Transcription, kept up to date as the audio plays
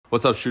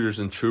What's up, shooters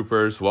and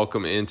troopers?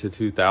 Welcome into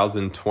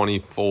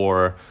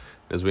 2024.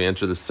 As we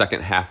enter the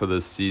second half of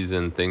the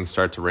season, things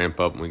start to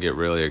ramp up and we get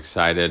really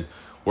excited.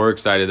 We're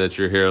excited that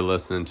you're here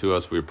listening to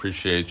us. We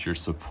appreciate your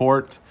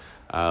support.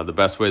 The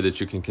best way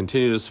that you can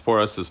continue to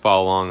support us is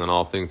follow along on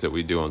all things that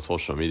we do on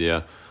social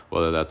media,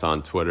 whether that's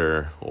on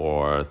Twitter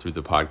or through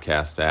the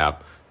podcast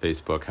app,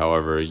 Facebook,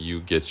 however you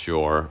get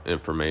your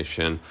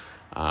information.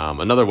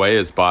 Another way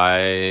is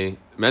by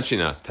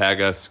mentioning us,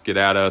 tag us, get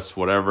at us,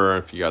 whatever.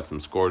 If you got some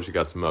scores, you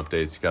got some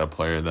updates, you got a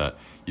player that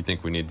you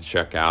think we need to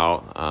check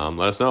out,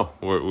 let us know.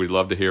 We'd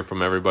love to hear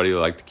from everybody. We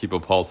like to keep a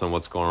pulse on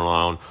what's going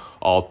on,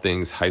 all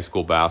things high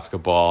school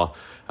basketball,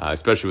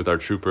 especially with our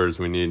troopers.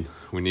 We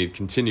need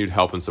continued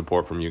help and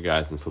support from you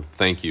guys, and so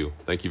thank you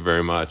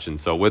very much. And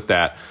so with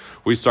that,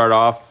 we start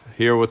off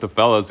here with the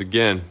fellas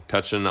again,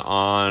 touching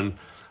on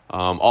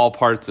all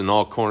parts and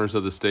all corners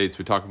of the states.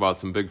 We talk about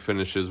some big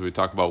finishes. We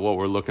talk about what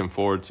we're looking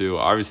forward to.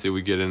 Obviously,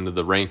 we get into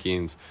the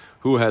rankings,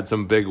 who had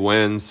some big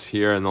wins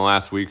here in the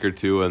last week or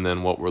two, and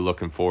then what we're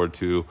looking forward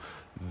to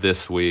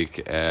this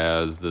week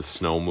as the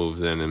snow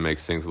moves in and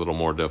makes things a little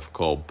more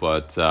difficult.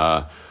 But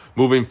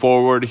moving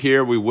forward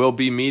here, we will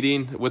be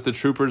meeting with the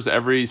troopers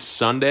every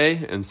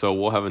Sunday, and so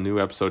we'll have a new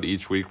episode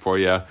each week for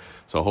you.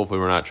 So hopefully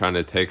we're not trying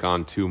to take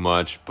on too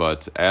much,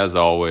 but as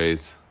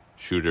always,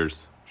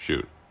 shooters,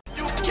 shoot.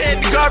 You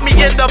can't guard me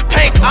in the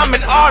paint, I'm an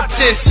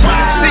artist.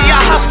 See,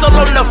 I hustle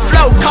on the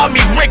flow, call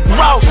me Rick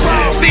Ross.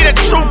 See the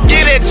truth,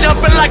 get it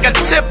jumping like a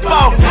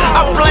tip-off.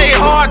 I play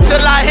hard till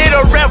I hit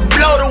a ref,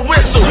 blow the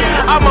whistle.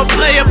 I'm a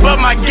player,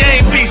 but my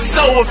game be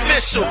so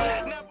official.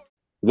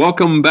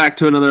 Welcome back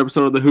to another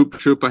episode of the Hoop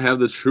Troop. I have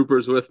the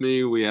troopers with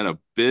me. We had a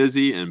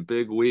busy and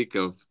big week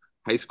of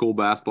high school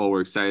basketball.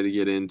 We're excited to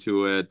get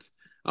into it.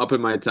 Up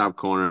in my top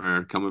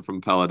corner, coming from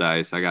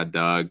Paradise, I got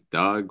Doug.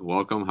 Doug,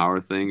 welcome. How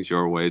are things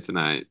your way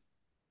tonight?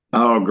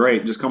 Oh,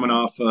 great. Just coming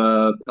off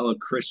Pella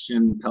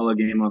Christian Pella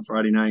game on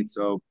Friday night.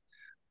 So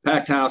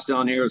packed house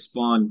down here is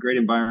fun. Great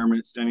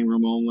environment, standing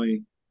room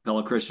only.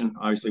 Pella Christian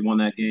obviously won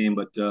that game,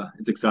 but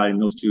it's exciting.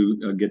 Those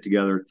two get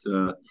together. It's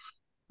kind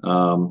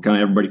of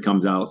everybody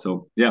comes out.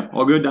 So, yeah,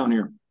 all good down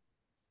here.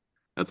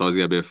 That's always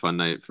got to be a fun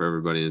night for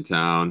everybody in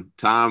town.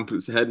 Tom,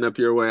 who's heading up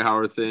your way, how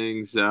are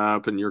things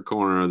up in your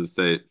corner of the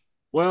state?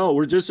 Well,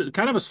 we're just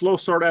kind of a slow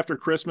start after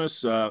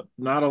Christmas. Not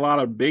a lot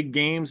of big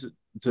games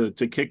to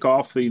kick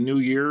off the new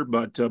year,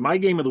 but my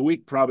game of the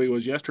week probably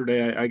was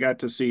yesterday. I got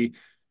to see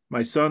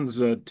my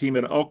son's team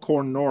at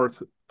Elkhorn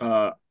North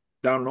down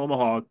in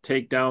Omaha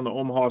take down the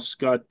Omaha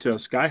Skutt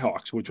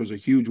Skyhawks, which was a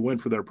huge win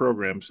for their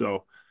program.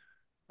 So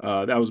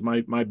that was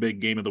my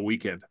big game of the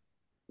weekend.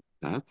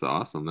 That's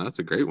awesome. That's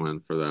a great win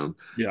for them.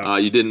 Yeah.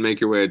 You didn't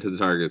make your way to the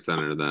Target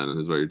Center then,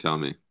 is what you're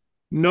telling me.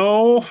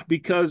 No,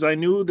 because I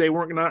knew they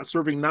weren't not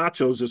serving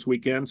nachos this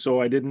weekend,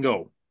 so I didn't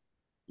go.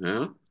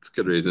 Yeah, it's a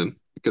good reason.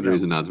 Good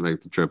reason not to make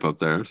the trip up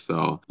there.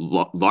 So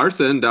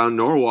Larson down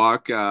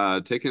Norwalk,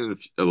 taking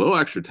a little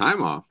extra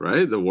time off,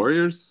 right? The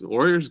Warriors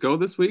go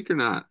this week or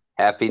not?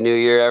 Happy New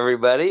Year,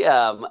 everybody.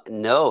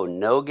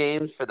 No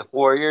games for the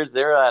Warriors.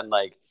 They're on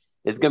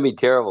it's gonna be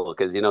terrible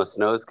because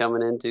snow's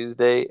coming in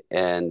Tuesday,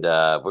 and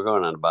we're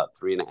going on about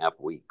 3.5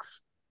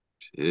 weeks.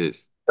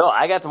 Jeez. So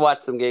I got to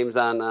watch some games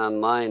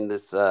online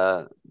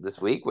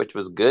this week, which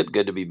was good.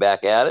 Good to be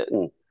back at it,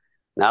 and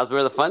now's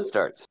where the fun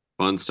starts.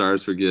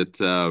 We get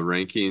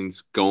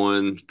rankings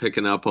going,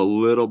 picking up a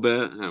little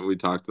bit. We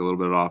talked a little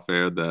bit off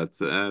air that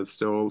it's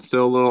still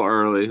a little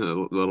early.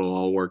 It'll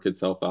all work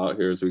itself out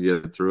here as we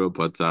get through it.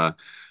 But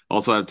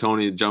also have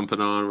Tony jumping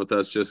on with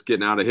us, just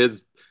getting out of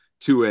his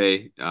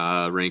 2A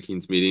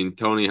rankings meeting.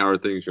 Tony, how are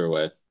things your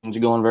way? Things are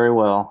going very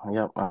well.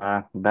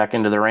 Yep, back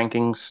into the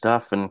rankings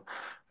stuff and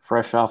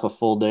fresh off a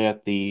full day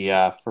at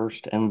the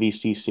first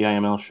MVC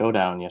CIML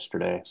showdown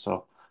yesterday. So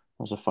it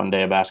was a fun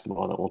day of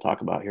basketball that we'll talk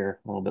about here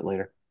a little bit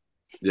later.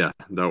 Yeah,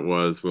 that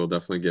was. We'll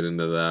definitely get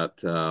into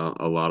that.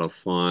 A lot of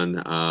fun.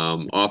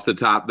 Off the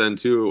top then,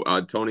 too,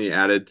 Tony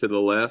added to the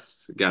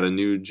list. Got a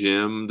new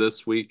gym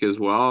this week as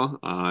well.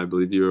 I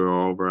believe you were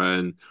over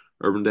in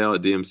Urbandale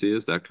at DMC.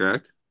 Is that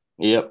correct?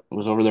 Yep,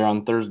 was over there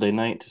on Thursday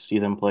night to see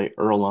them play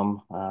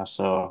Earlham.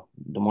 So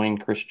Des Moines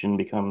Christian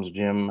becomes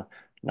gym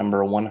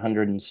number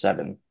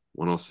 107.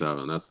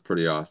 107. That's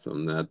pretty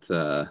awesome.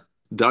 That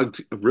Doug,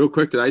 real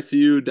quick, did I see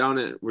you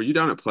were you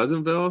down at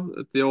Pleasantville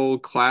at the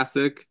old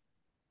classic?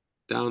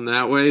 Down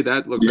that way,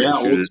 that looks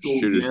like a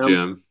shooter's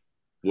gym.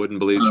 Wooden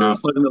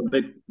bleachers.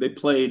 They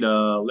played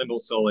Linville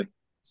Sully,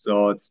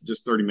 so it's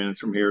just 30 minutes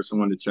from here. So I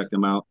wanted to check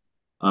them out.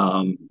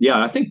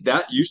 I think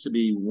that used to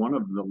be one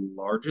of the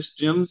largest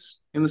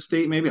gyms in the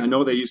state. Maybe I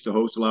know they used to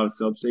host a lot of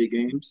sub-state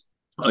games.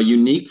 A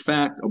unique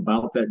fact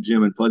about that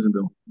gym in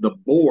Pleasantville: the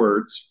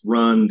boards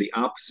run the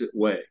opposite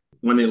way.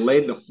 When they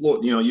laid the floor,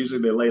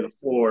 usually they lay the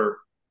floor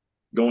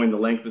going the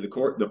length of the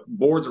court. The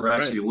boards are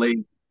actually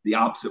laid the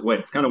opposite way.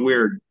 It's kind of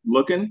weird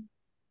looking.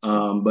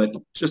 But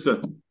just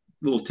a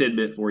little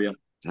tidbit for you.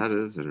 That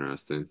is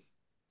interesting.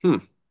 I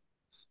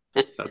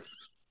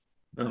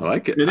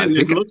like it.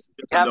 It looks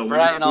different.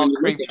 Brian all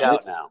creeped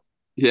out now.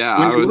 Yeah,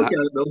 When I you was. look at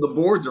it, though, the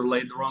boards are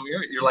laid the wrong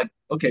area. You're like,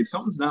 okay,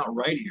 something's not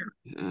right here.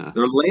 Yeah,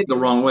 They're laid the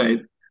wrong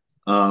way.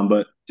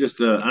 But just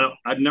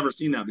I've never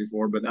seen that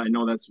before, but I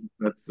know that's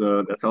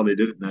how they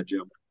did it in that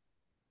gym.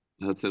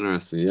 that's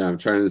interesting. Yeah, I'm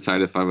trying to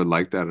decide if I would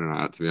like that or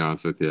not, to be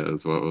honest with you,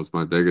 is what was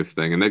my biggest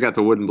thing. And they got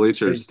the wooden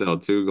bleachers Hey, still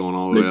too, going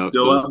all the They way up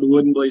still to have the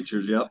wooden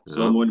bleachers. Yep.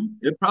 So yeah. when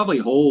it probably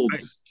I,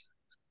 holds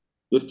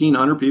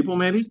 1,500 people,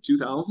 maybe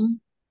 2,000.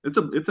 It's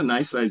a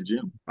nice sized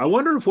gym. I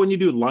wonder if when you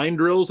do line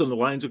drills and the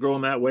lines are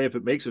going that way, if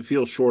it makes it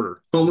feel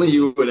shorter. Only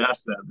you would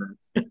ask that,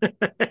 Vince.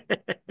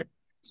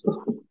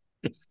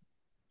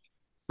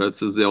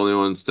 Fritz is the only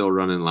one still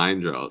running line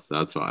drills.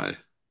 That's why.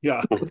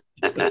 Yeah,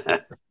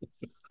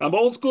 I'm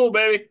old school,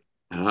 baby.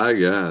 I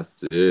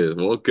guess. Jeez.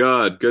 Well,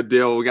 good. Good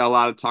deal. We got a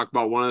lot to talk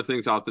about. One of the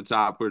things off the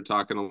top, we are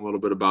talking a little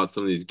bit about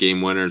some of these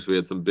game winners. We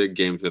had some big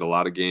games, we had a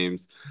lot of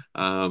games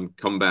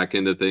come back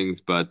into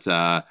things, but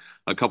a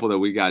couple that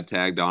we got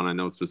tagged on, I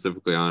know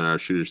specifically on our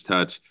Shooters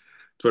Touch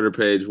Twitter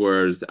page,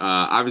 was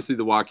obviously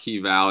the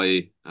Waukee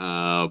Valley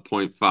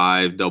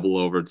 .5 double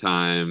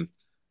overtime.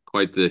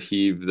 Quite the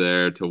heave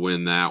there to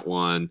win that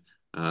one.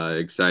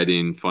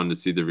 Exciting, fun to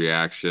see the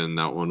reaction.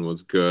 That one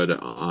was good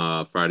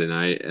Friday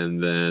night.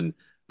 And then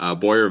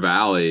Boyer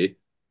Valley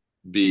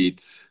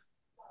beat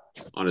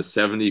on a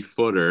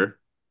 70-footer.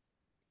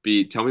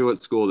 Tell me what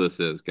school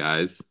this is,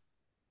 guys.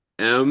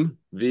 MVAOCOU.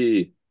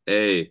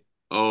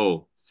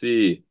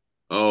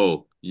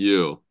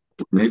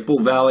 Maple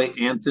Valley,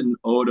 Anthony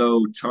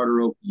Odo, Charter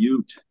Oak,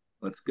 Ute.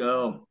 Let's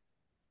go.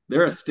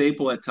 They're a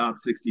staple at top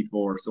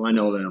 64, so I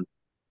know them.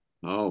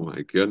 Oh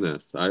my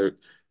goodness. They're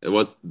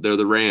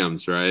the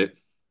Rams, right?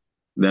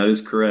 That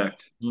is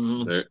correct.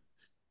 Mhm.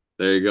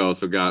 There you go.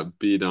 So got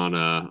beat on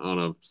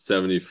a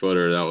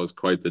 70-footer. That was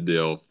quite the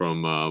deal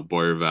from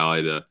Boyer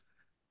Valley to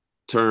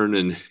turn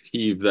and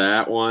heave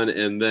that one.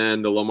 And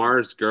then the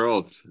Lamar's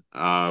girls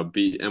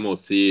beat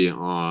MOC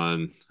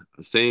on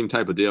the same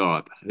type of deal.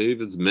 I believe it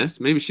was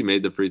missed. Maybe she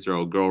made the free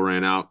throw. Girl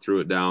ran out,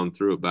 threw it down,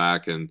 threw it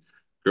back, and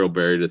girl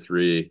buried a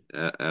three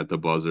at the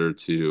buzzer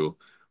to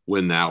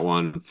win that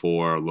one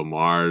for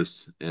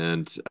Lamar's.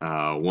 And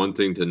one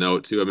thing to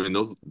note too, I mean,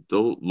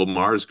 the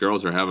Lamar's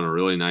girls are having a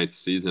really nice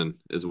season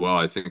as well.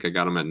 I think I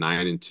got them at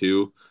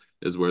 9-2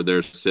 is where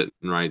they're sitting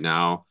right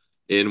now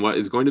in what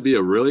is going to be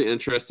a really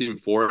interesting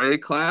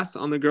 4A class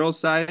on the girls'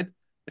 side.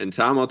 And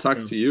Tom, I'll talk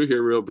Yeah. to you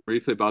here real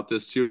briefly about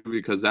this too,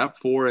 because that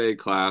 4A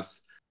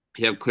class,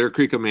 you have Clear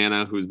Creek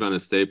Amana, who's been a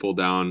staple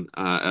down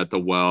at the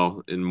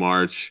well in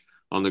March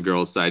on the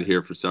girls' side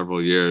here for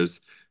several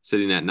years,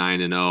 sitting at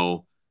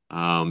 9-0.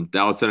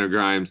 Dallas Center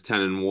Grimes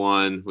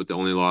 10-1 with the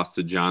only loss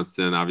to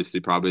Johnston, obviously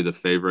probably the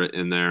favorite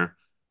in there.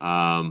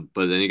 But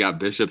then you got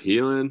Bishop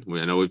Heelan.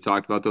 I know we've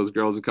talked about those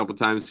girls a couple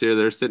times here.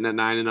 They're sitting at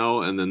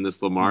 9-0, and then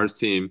this Lamar's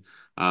team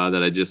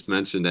that I just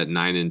mentioned at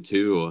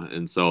 9-2.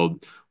 And so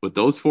with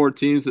those four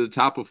teams at the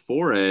top of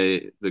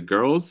 4A, the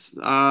girls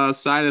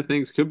side of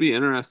things could be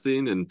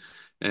interesting.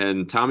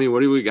 And Tommy,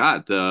 what do we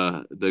got?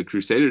 The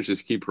Crusaders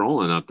just keep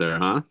rolling up there,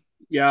 huh?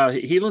 Yeah,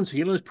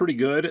 Heelan's pretty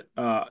good.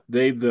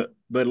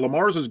 But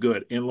Lamar's is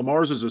good, and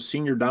Lamar's is a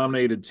senior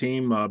dominated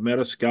team.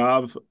 Meta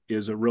Skav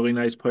is a really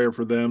nice player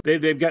for them.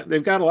 They've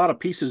got a lot of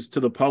pieces to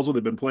the puzzle.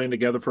 They've been playing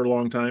together for a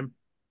long time,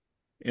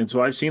 and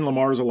so I've seen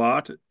Lamar's a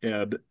lot.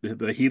 The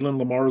Heelan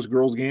Lamar's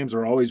girls games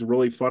are always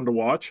really fun to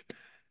watch.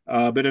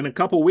 But in a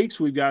couple weeks,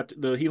 we've got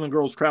the Heelan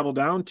girls travel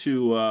down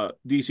to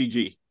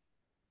DCG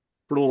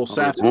for a little Oh,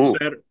 that's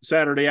right.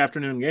 Saturday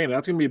afternoon game.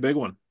 That's going to be a big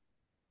one.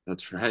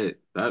 That's right.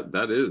 That'll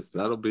be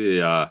That'll be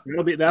a our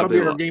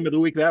lot. game of the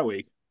week that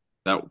week.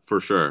 That for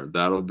sure.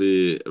 That'll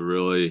be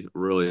really,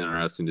 really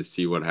interesting to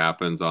see what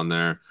happens on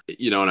there.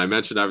 And I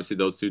mentioned obviously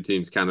those two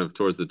teams kind of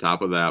towards the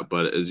top of that,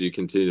 but as you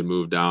continue to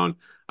move down,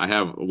 I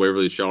have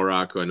Waverly Shell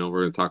Rock, who I know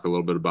we're going to talk a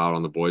little bit about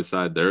on the boys'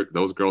 side.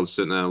 Those girls are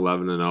sitting at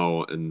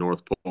 11-0, and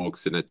North Polk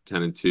sitting at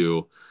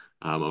 10-2.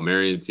 A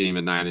Marion team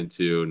at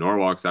 9-2.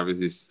 Norwalk's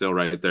obviously still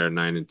right there at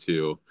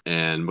 9-2,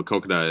 and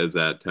Maquoketa is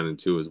at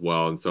 10-2 as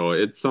well. And so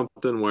it's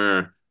something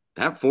where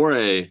that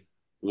 4A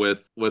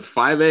with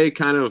 5A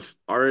kind of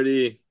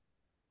already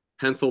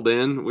penciled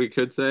in, we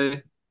could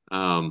say.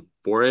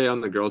 4A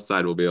on the girls'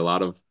 side will be a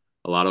lot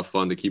of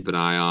fun to keep an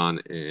eye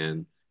on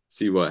and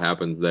see what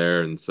happens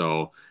there. And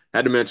so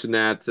had to mention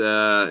that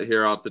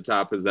here off the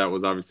top, as that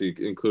was obviously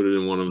included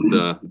in one of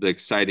the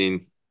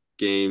exciting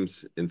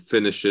games and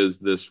finishes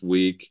this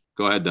week.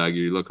 Go ahead, Doug.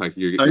 You look like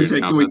you're, I you're say,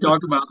 can we chomping at the.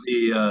 talk about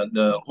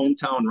the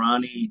hometown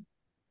Ronnie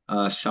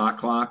shot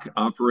clock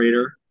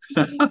operator?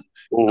 Come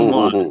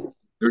on,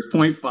 there's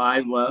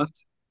 .5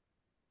 left,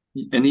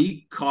 and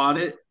he caught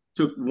it,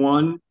 took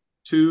one,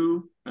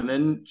 two, and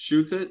then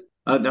shoots it.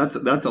 That's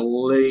a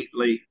late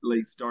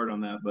start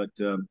on that, but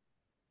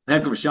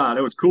heck of a shot.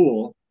 It was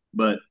cool,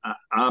 but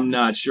I'm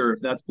not sure if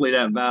that's played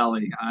at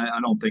Valley. I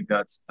don't think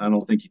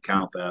you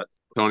count that.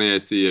 Tony, I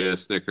see you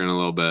snickering a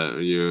little bit.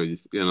 You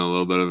getting a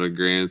little bit of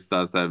agreement,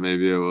 thought that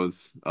maybe it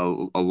was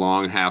a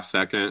long half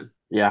second.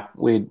 Yeah,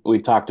 we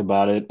talked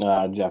about it.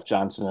 Jeff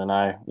Johnson and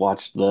I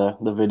watched the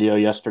video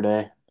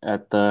yesterday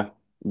at the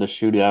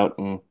shootout,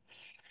 and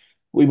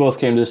We both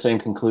came to the same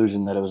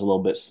conclusion that it was a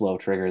little bit slow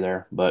trigger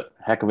there, but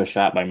heck of a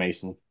shot by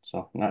Mason.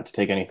 So not to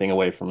take anything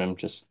away from him,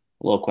 just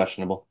a little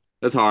questionable.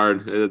 It's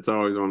hard. It's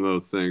always one of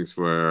those things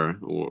where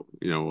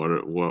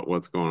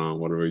what's going on?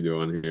 What are we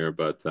doing here?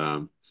 But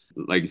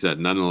like you said,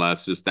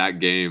 nonetheless, just that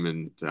game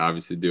and to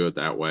obviously do it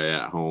that way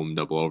at home,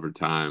 double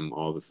overtime,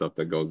 all the stuff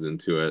that goes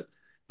into it,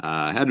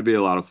 had to be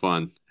a lot of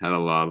fun. Had a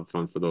lot of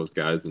fun for those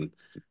guys and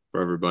for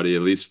everybody,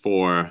 at least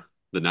for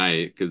the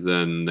night, because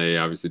then they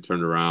obviously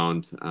turned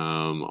around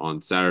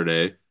on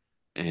Saturday,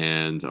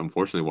 and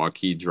unfortunately,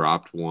 Waukee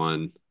dropped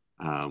one.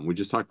 We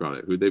just talked about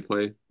it. Who'd they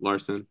play,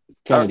 Larson?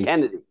 Oh,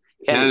 Kennedy.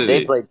 Kennedy.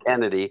 They played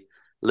Kennedy.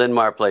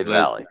 Linn-Mar played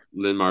Valley.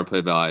 Linn-Mar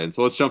played Valley. And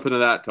so let's jump into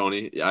that,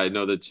 Tony. I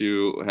know that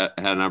you had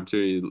an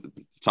opportunity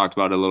to talk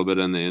about it a little bit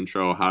in the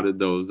intro. How did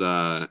those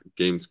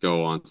games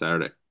go on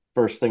Saturday?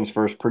 First things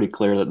first, pretty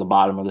clear that the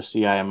bottom of the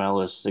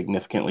CIML is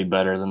significantly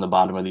better than the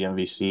bottom of the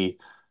MVC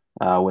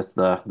with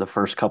the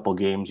first couple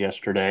games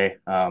yesterday.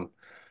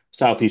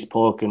 Southeast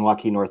Polk and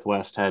Waukee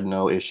Northwest had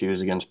no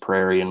issues against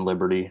Prairie and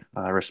Liberty,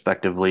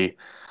 respectively.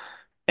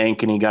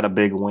 Ankeny got a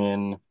big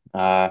win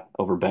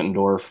over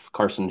Bettendorf.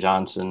 Carson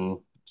Johnson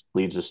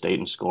leads the state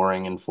in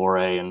scoring in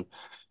 4A and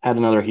had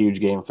another huge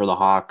game for the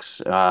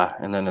Hawks.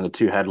 And then in the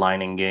two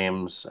headlining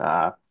games,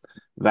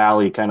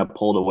 Valley kind of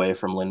pulled away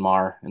from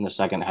Linn-Mar in the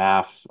second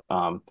half.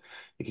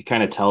 You could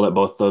kind of tell that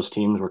both those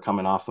teams were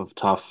coming off of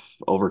tough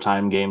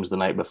overtime games the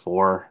night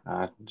before,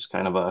 just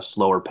kind of a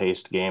slower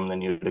paced game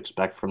than you'd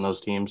expect from those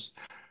teams.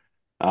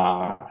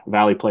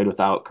 Valley played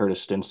without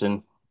Curtis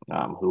Stinson,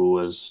 who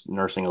was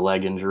nursing a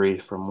leg injury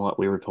from what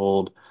we were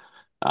told.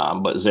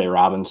 But Zay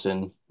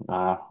Robinson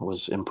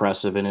was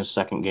impressive in his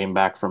second game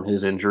back from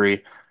his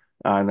injury.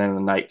 And then in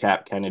the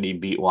nightcap, Kennedy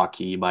beat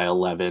Waukee by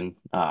 11.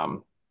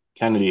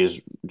 Kennedy is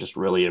just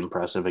really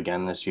impressive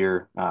again this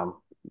year,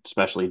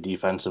 especially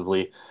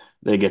defensively.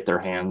 They get their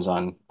hands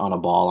on a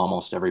ball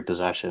almost every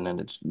possession, and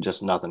it's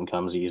just nothing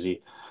comes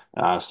easy.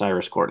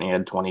 Cyrus Courtney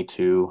had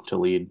 22 to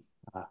lead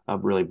a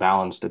really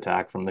balanced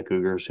attack from the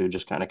Cougars, who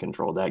just kind of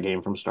controlled that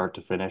game from start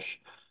to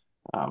finish.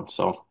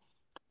 So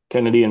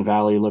Kennedy and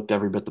Valley looked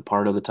every bit the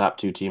part of the top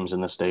two teams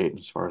in the state,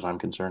 as far as I'm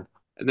concerned.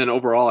 And then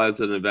overall, as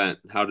an event,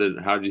 how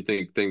did you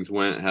think things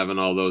went? Having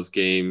all those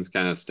games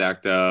kind of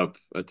stacked up,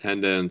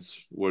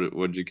 attendance. What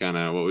was your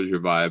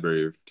vibe or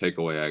your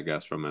takeaway, I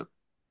guess, from it?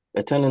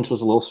 Attendance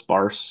was a little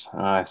sparse.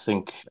 I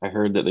think I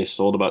heard that they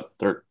sold about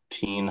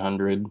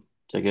 1,300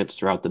 tickets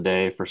throughout the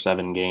day for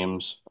 7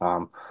 games.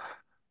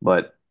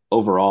 But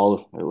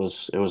overall, it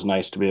was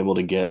nice to be able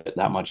to get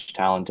that much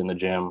talent in the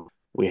gym.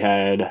 We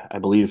had, I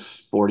believe,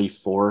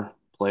 44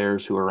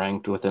 players who were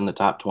ranked within the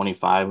top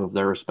 25 of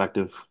their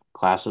respective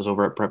classes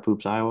over at Prep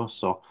Hoops Iowa.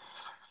 So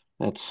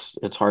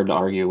it's hard to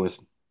argue with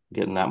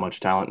getting that much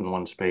talent in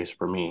one space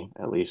for me,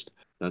 at least.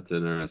 That's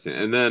interesting.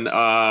 And then,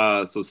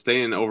 so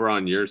staying over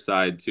on your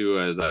side too,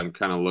 as I'm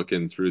kind of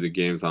looking through the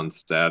games on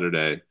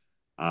Saturday,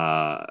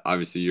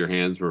 obviously your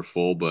hands were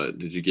full, but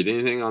did you get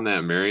anything on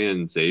that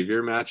Marion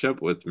Xavier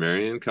matchup with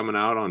Marion coming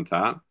out on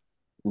top?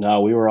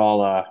 No, we were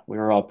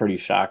all pretty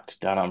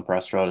shocked down on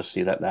press row to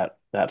see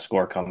that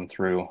score come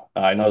through.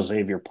 I know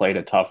Xavier played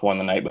a tough one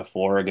the night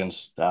before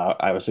against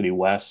Iowa City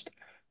West,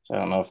 so I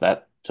don't know if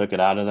that took it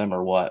out of them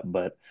or what,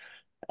 but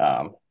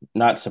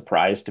not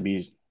surprised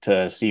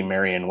to see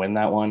Marion win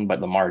that one, but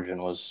the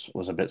margin was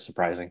a bit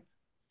surprising.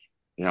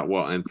 Yeah,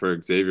 well, and for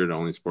Xavier to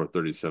only score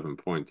 37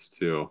 points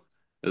too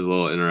is a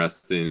little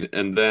interesting.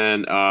 And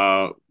then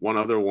one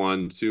other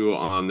one too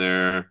on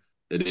there,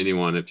 and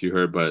anyone if you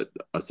heard, but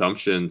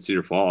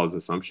Cedar Falls,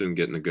 Assumption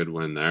getting a good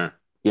win there.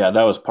 Yeah,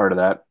 that was part of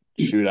that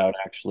shootout.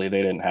 Actually,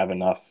 they didn't have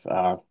enough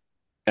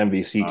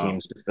MVC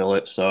teams to fill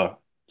it, so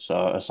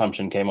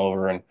Assumption came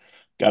over and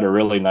got a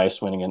really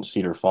nice win against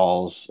Cedar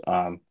Falls.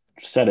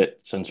 Said it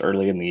since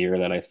early in the year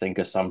that I think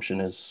Assumption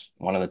is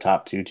one of the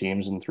top two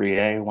teams in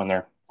 3A when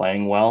they're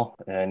playing well.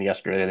 And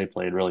yesterday they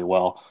played really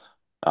well,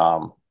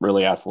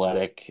 really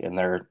athletic, and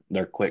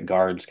their quick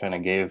guards kind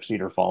of gave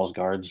Cedar Falls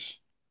guards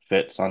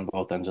fits on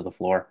both ends of the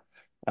floor.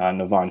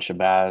 Navon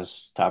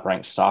Shabazz, top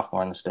ranked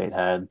sophomore in the state,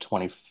 had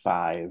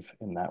 25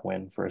 in that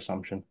win for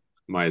Assumption.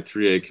 My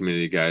 3A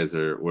community guys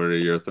what are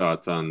your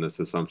thoughts on this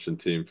Assumption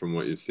team from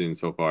what you've seen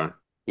so far?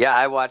 Yeah,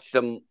 I watched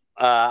them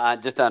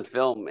just on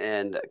film,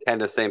 and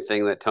kind of same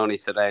thing that Tony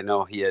said. I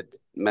know he had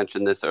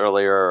mentioned this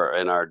earlier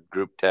in our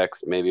group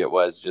text. Maybe it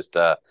was just,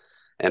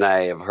 and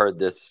I have heard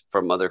this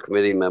from other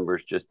committee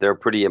members. Just they're a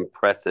pretty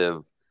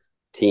impressive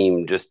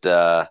team. Just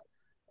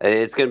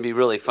it's going to be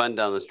really fun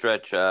down the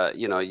stretch.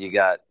 You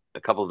got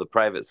a couple of the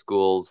private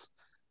schools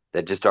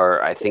that just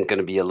are, I think, going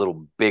to be a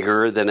little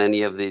bigger than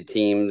any of the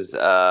teams,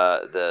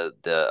 the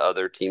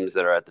other teams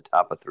that are at the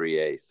top of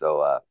 3A.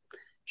 So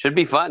should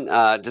be fun.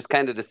 Just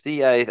kind of to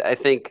see. I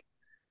think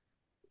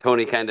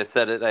Tony kind of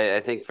said it.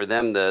 I think for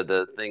them,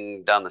 the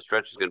thing down the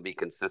stretch is going to be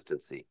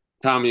consistency.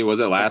 Tommy, was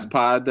it last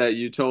pod that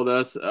you told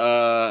us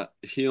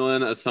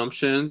Heelan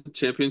Assumption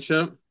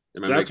Championship?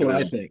 That's what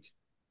I think.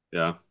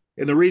 Yeah.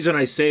 And the reason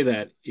I say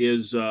that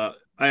is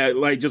I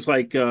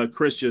like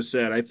Chris just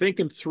said, I think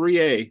in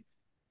 3A,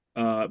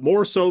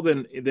 more so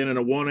than in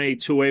a 1A,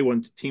 2A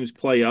when teams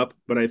play up.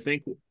 But I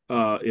think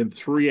in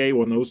 3A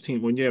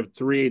when you have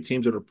 3A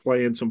teams that are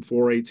playing some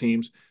 4A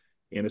teams,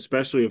 and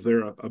especially if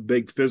they're a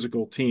big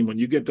physical team, when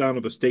you get down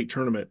to the state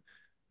tournament,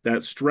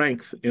 that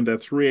strength in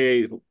that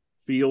 3A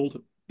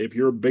field, if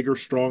you're a bigger,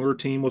 stronger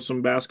team with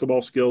some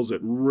basketball skills,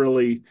 it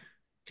really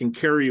can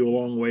carry you a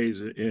long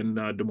ways in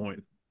Des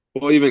Moines.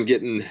 Well, even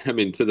getting, I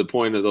mean, to the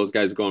point of those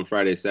guys going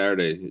Friday,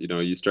 Saturday,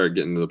 you start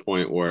getting to the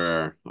point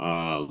where,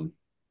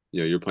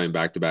 you're playing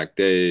back-to-back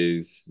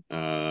days,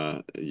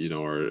 or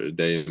a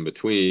day in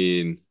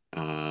between,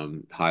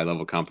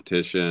 high-level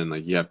competition.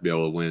 Like you have to be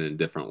able to win in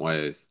different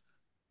ways.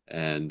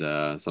 And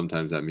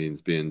sometimes that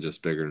means being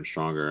just bigger and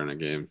stronger in a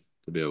game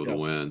to be able to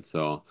win.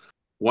 So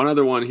one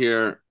other one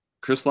here,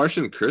 Chris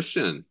Larson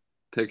Christian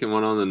taking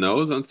one on the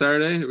nose on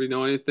Saturday. Do we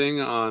know anything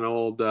on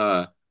old,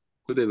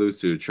 who they lose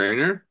to?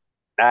 Trainer?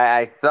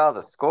 I saw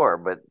the score,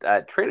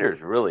 but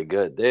Trainer's really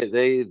good.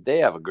 They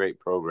have a great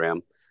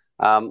program.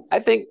 I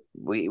think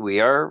we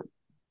are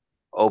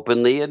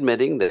openly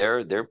admitting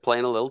they're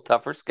playing a little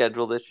tougher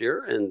schedule this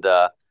year, and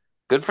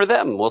good for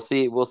them. We'll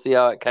see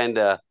how it kind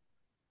of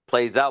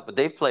plays out. But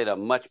they've played a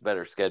much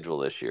better schedule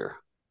this year.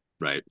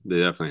 Right, they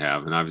definitely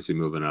have, and obviously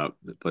moving up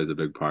it plays a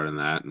big part in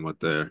that,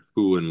 and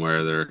who and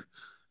where they're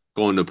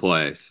going to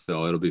play.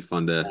 So it'll be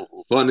fun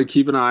to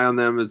keep an eye on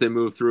them as they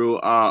move through.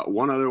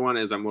 One other one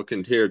is I'm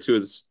looking here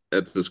too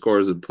at the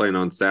scores of playing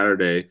on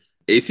Saturday.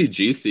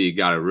 ACGC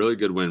got a really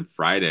good win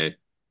Friday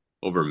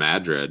over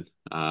Madrid.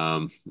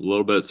 A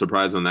little bit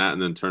surprised on that,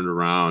 and then turned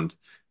around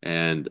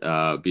and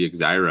beat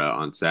Xira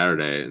on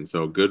Saturday. And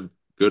so good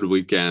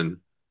weekend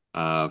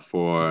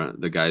for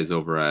the guys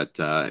over at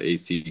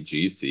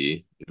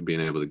ACGC,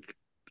 being able to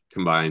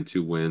combine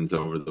 2 wins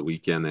over the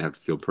weekend. They have to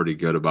feel pretty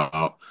good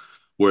about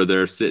where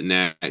they're sitting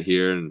at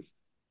here, and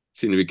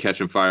seem to be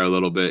catching fire a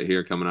little bit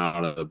here coming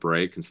out of the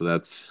break. And so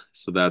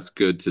that's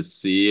good to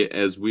see.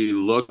 As we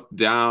look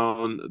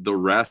down the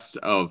rest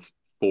of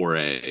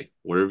 4A,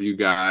 what have you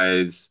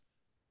guys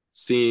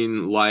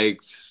seen,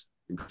 liked,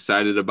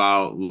 excited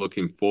about,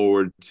 looking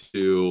forward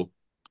to?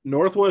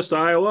 Northwest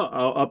Iowa,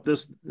 up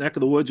this neck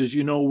of the woods, as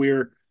you know,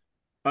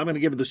 I'm going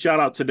to give it the shout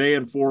out today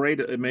in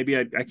 4A. Maybe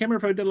I can't remember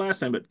if I did last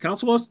time, but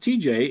Council Bluffs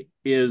TJ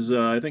is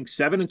I think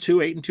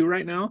 7-2, 8-2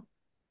 right now,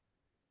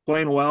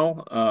 playing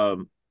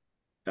well.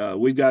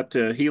 We've got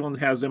Heelan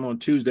has them on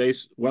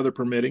Tuesdays, weather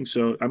permitting.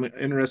 So I'm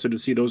interested to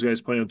see those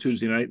guys play on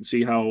Tuesday night and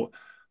see how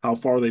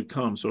far they've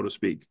come, so to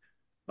speak.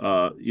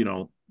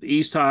 The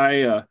East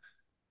High,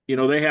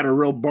 they had a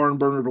real barn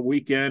burner of a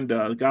weekend.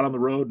 Got on the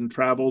road and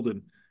traveled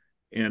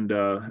and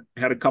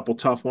had a couple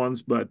tough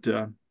ones, but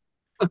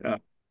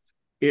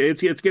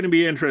it's going to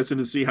be interesting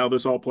to see how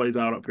this all plays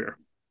out up here.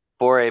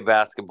 4A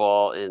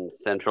basketball in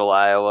Central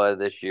Iowa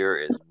this year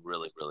is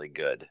really, really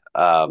good.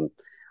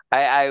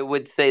 I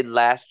would say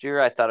last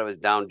year I thought it was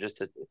down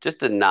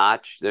just a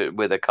notch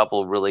with a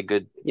couple really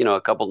good,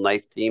 a couple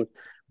nice teams,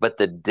 but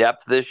the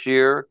depth this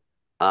year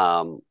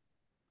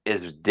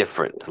is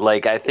different.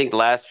 Like I think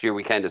last year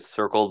we kind of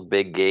circled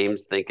big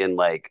games thinking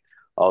like,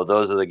 oh,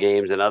 those are the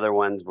games, and other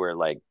ones were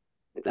like,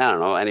 I don't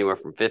know, anywhere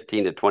from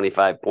 15 to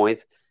 25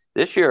 points.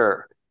 This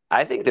year,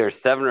 I think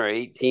there's 7 or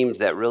 8 teams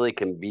that really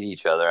can beat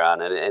each other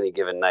on any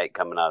given night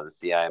coming out of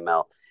the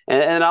CIML.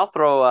 And I'll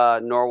throw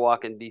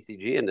Norwalk and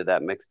DCG into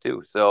that mix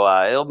too. So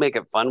it'll make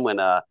it fun when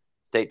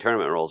state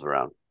tournament rolls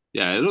around.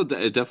 Yeah,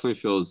 it definitely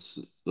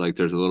feels like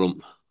there's a little.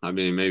 I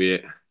mean,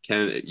 maybe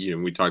Kennedy.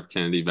 We talked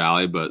Kennedy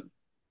Valley, but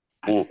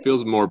it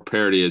feels more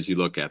parity as you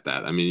look at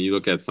that. I mean, you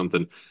look at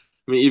something.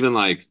 I mean, even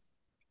like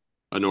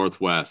a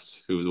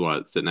Northwest who's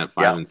sitting at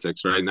 5 and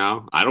 6 right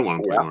now. I don't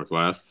want to play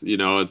Northwest.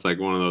 It's like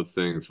one of those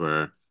things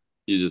where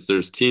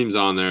there's teams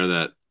on there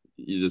that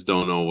you just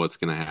don't know what's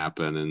going to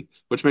happen, and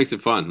which makes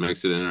it fun,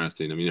 makes it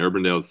interesting. I mean,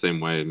 Urbandale the same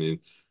way. I mean,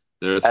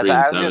 they're 3 and 7. I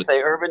was going to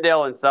say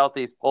Urbandale and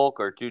Southeast Polk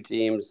are 2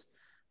 teams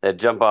that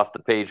jump off the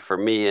page for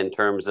me in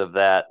terms of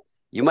that.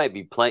 You might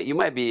be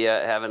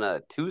having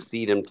a 2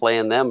 seed and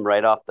playing them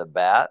right off the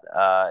bat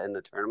in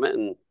the tournament,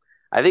 and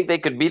I think they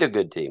could beat a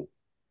good team.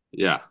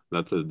 Yeah,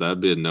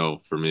 that'd be a no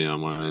for me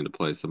on wanting to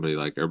play somebody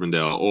like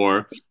Urbandale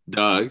or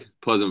Doug,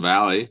 Pleasant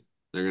Valley.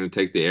 They're going to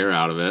take the air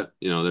out of it.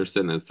 They're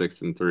sitting at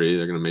 6 and 3.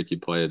 They're going to make you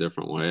play a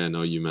different way. I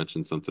know you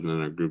mentioned something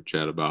in our group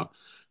chat about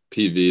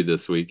PV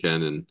this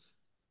weekend and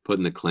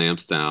putting the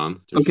clamps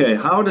down. Okay,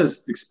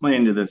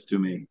 explain this to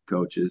me,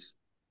 coaches.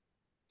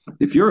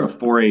 If you're a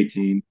 4A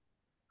team,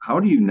 how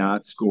do you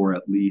not score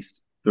at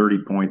least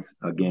 30 points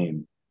a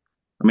game?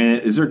 I mean,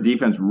 is their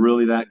defense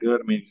really that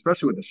good? I mean,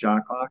 especially with the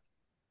shot clock.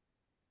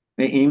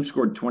 Ames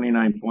scored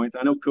 29 points.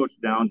 I know Coach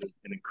Downs is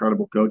an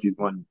incredible coach. He's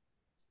won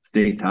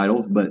state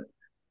titles,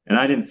 and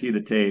I didn't see the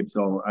tape,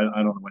 so I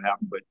don't know what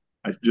happened, but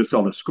I just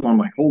saw the score. I'm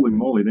like, holy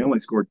moly, they only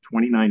scored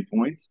 29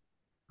 points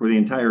for the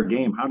entire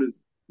game. How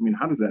does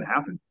that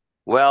happen?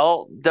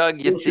 Well, Doug,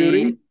 you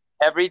see,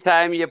 every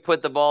time you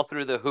put the ball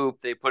through the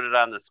hoop, they put it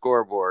on the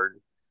scoreboard.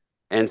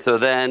 And so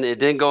then it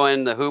didn't go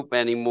in the hoop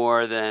any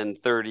more than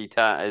 30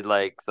 times.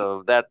 Like,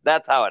 so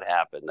that's how it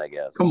happened, I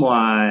guess. Come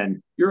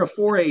on. You're a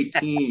 4A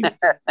team.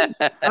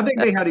 I think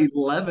they had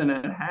 11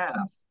 at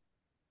half.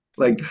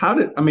 Like,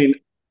 I mean,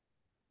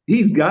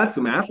 he's got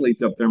some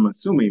athletes up there, I'm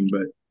assuming,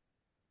 but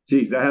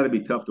geez, that had to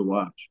be tough to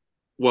watch.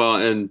 Well,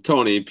 and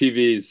Tony,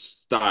 PV's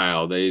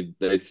style, they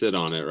sit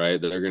on it,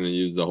 right? They're going to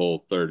use the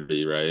whole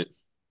 30, right?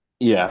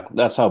 Yeah,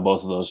 that's how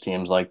both of those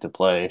teams like to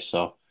play.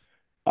 So,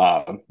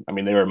 I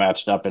mean, they were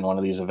matched up in one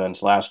of these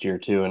events last year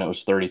too, and it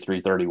was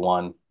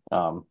 33-31.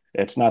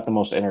 It's not the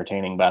most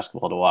entertaining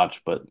basketball to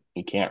watch, but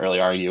you can't really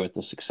argue with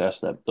the success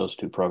that those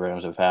two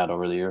programs have had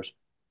over the years.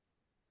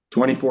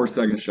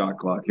 24-second shot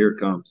clock. Here it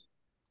comes.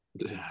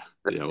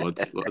 Yeah,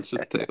 let's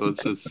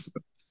just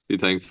be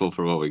thankful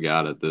for what we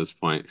got at this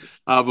point.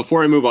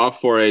 Before I move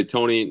off for a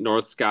Tony,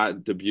 North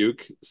Scott,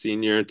 Dubuque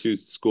senior, two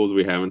schools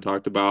we haven't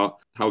talked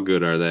about. How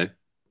good are they?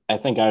 I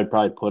think I would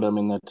probably put them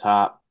in the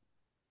top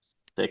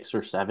 6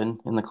 or 7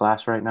 in the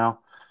class right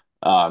now.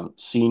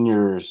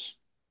 Senior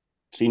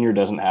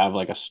doesn't have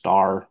like a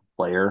star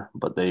player,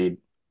 but they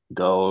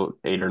go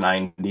 8 or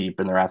 9 deep,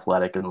 and they're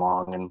athletic and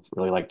long and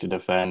really like to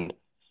defend.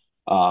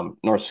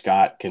 North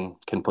Scott can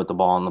put the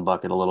ball in the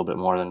bucket a little bit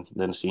more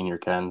than senior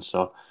can.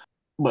 So,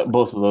 but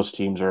both of those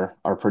teams are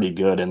pretty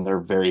good, and they're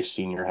very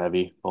senior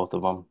heavy, both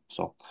of them.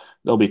 So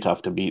they'll be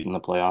tough to beat in the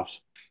playoffs.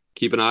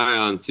 Keep an eye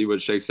on, see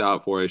what shakes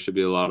out for you. Should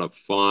be a lot of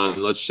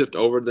fun. Let's shift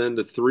over then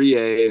to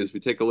 3A as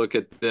we take a look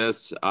at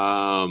this.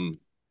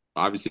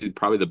 Obviously,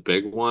 probably the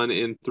big one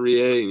in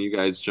 3A, and you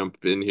guys jump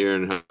in here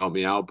and help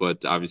me out.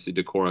 But obviously,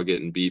 Decorah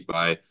getting beat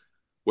by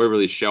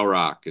Waverly Shell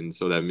Rock, and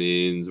so that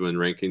means when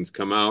rankings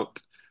come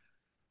out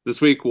this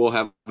week, we'll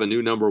have a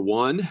new number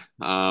one,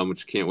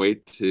 which can't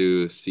wait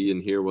to see and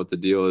hear what the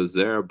deal is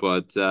there.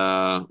 But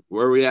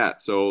where are we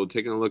at? So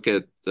taking a look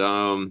at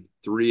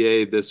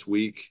 3A this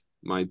week,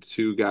 my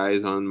two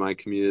guys on my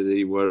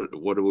community, what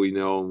do we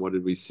know and what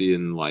did we see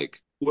and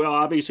like? Well,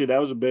 obviously that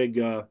was a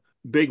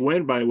big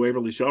win by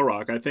Waverly Shell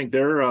Rock. I think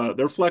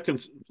they're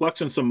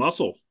flexing some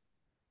muscle,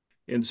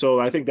 and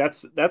so I think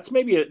that's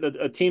maybe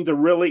a team to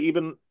really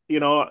even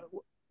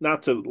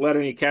not to let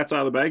any cats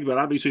out of the bag, but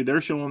obviously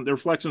they're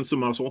flexing some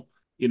muscle.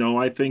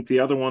 I think the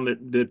other one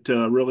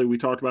that really we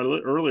talked about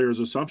earlier is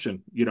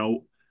Assumption.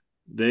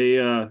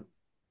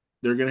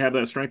 They're going to have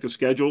that strength of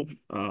schedule.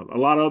 A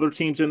lot of other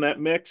teams in that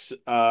mix.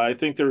 I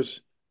think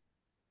there's,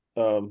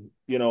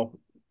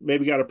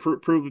 maybe got to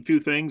prove a few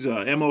things.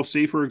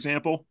 MOC, for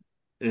example,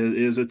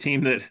 is a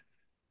team that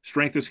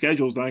strength of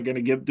schedule is not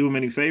going to do them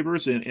any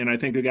favors, and I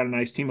think they got a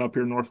nice team up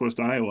here in Northwest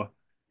Iowa.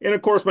 And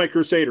of course, my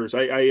Crusaders.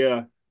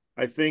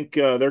 I think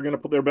they're going to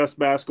put their best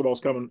basketballs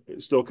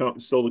still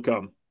to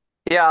come.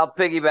 Yeah, I'll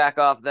piggyback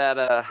off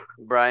that,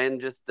 Brian.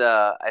 Just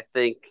I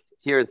think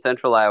here in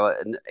Central Iowa,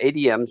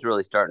 ADM's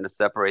really starting to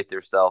separate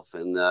themselves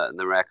in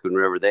the Raccoon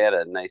River. They had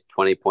a nice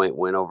 20-point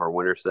win over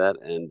Winterset,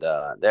 and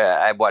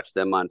I watched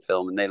them on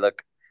film, and they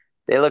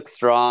look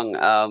strong.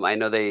 I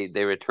know they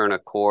return a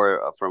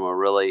core from a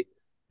really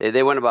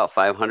they went about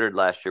 500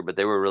 last year, but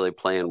they were really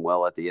playing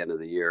well at the end of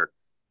the year.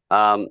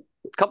 A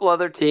couple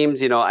other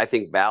teams, I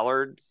think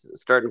Ballard's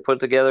starting to put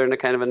together in a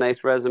kind of a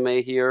nice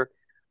resume here.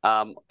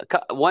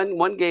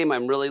 One game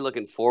I'm really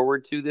looking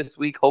forward to this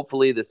week.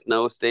 Hopefully the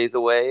snow stays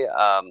away.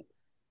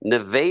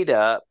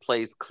 Nevada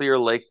plays Clear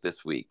Lake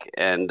this week,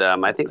 and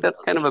I think that's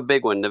kind of a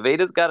big one.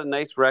 Nevada's got a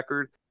nice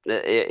record.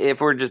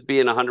 If we're just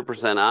being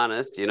 100%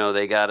 honest,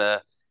 they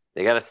gotta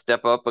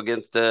step up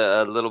against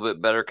a little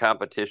bit better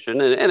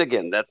competition. And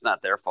again, that's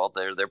not their fault.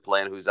 They're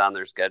playing who's on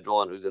their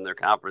schedule and who's in their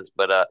conference.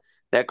 But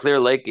that Clear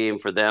Lake game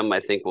for them,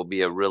 I think, will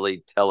be a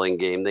really telling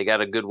game. They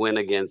got a good win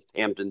against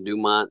Hampton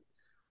Dumont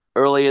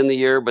early in the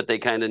year, but they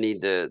kind of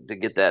need to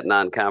get that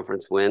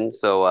non-conference win.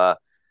 So I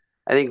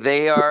think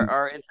they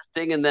are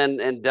interesting.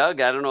 And Doug,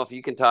 I don't know if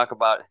you can talk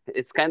about,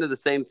 it's kind of the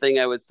same thing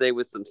I would say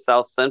with some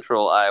South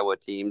Central Iowa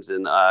teams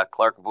in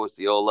Clark of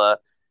Osceola,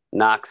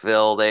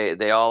 Knoxville.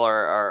 They all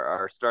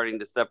are starting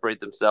to separate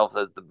themselves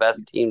as the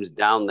best teams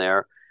down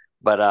there,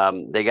 but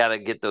they got to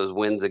get those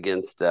wins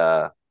against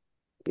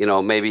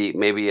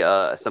maybe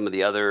some of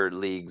the other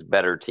leagues'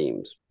 better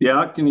teams.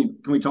 Yeah, can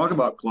we talk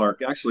about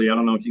Clark? Actually, I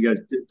don't know if you guys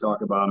did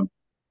talk about him,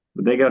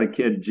 but they got a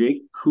kid,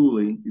 Jake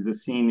Cooley. He's a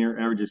senior,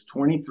 averages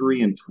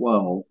 23 and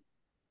 12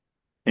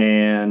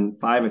 and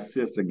 5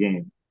 assists a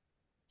game.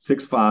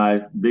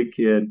 6'5", big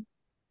kid.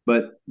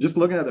 But just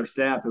looking at their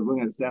stats, I was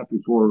looking at the stats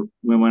before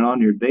we went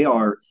on here. They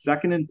are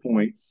second in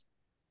points,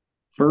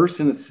 first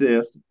in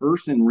assists,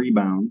 first in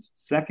rebounds,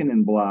 second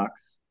in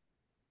blocks,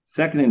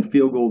 second in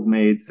field goals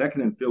made,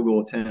 second in field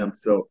goal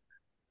attempts. So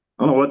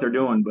I don't know what they're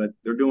doing, but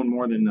they're doing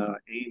more than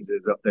Ames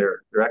is up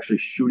there. They're actually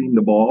shooting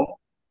the ball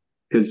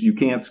because you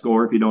can't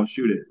score if you don't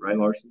shoot it, right,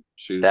 Larson?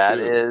 That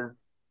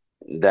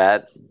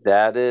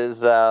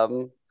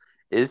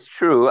is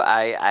true.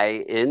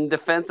 I in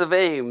defense of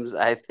Ames,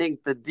 I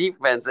think the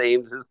defense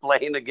Ames is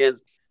playing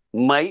against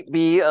might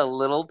be a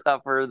little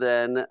tougher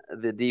than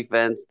the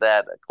defense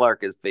that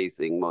Clark is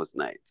facing most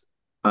nights.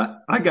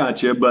 I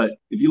got you, but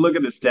if you look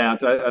at the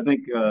stats, I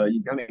think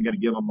you kind of got to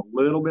give them a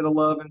little bit of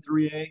love in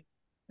 3A.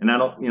 And I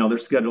don't, their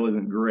schedule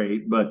isn't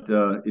great, but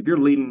if you're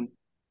leading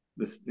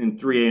this in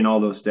 3A and all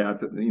those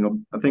stats,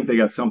 I think they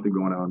got something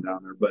going on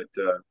down there. But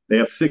they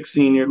have six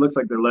seniors. Looks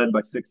like they're led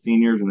by six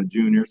seniors and a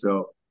junior,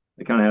 so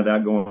they kind of have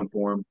that going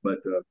for them. But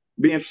it'd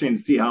be interesting to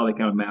see how they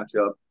kind of match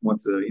up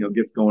once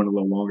gets going a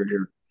little longer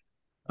here.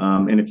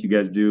 And if you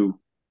guys do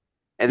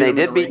And get they them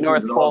in did the beat rankings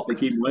North at all, if Polk. they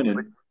keep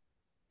winning.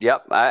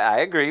 Yep, I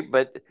agree.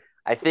 But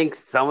I think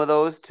some of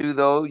those too,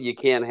 though, you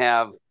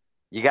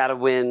got to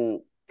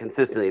win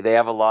consistently. They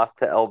have a loss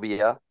to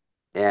Albia,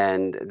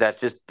 and that's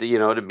just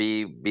to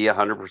be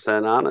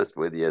 100% honest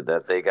with you,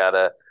 that they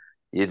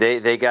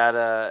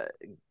gotta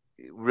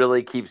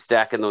really keep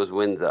stacking those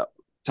wins up.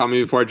 Tell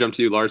me before I jump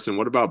to you, Larson,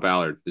 what about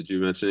Ballard? Did you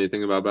mention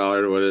anything about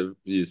Ballard? What have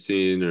you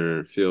seen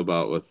or feel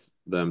about with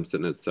them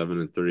sitting at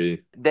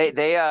 7-3? They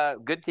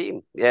good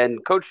team,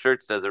 and Coach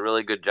Church does a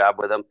really good job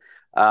with them.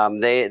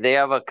 They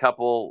have a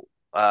couple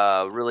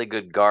really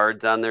good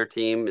guards on their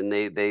team, and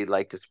they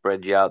like to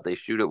spread you out. They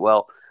shoot it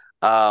well.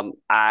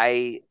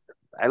 I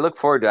look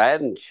forward to. I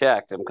hadn't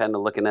checked. I'm kind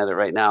of looking at it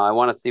right now. I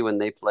want to see when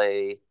they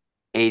play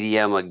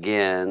ADM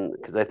again,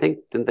 because I think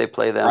didn't they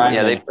play them?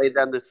 Yeah, they Friday. played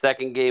them the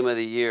second game of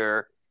the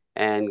year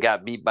and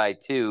got beat by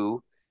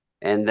two,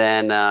 and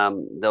then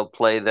they'll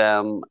play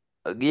them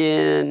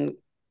again.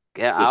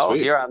 Yeah, This oh,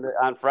 week. here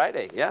on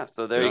Friday. Yeah,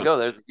 so there you Yeah. go.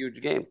 There's a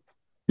huge game.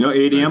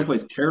 ADM Right.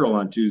 plays Carroll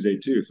on Tuesday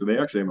too, so they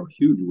actually have a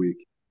huge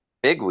week.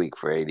 Big week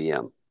for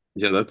ADM.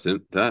 Yeah, that's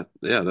it. That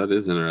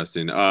is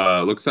interesting.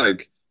 Looks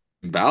like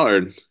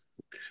Ballard,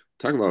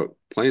 talk about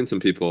playing some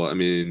people. I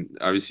mean,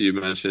 obviously you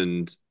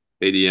mentioned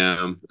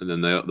ADM, and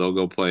then they'll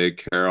go play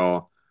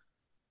Carroll.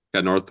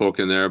 Got North Polk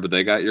in there, but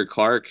they got your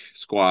Clark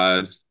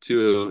squad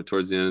too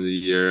towards the end of the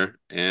year,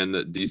 and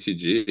the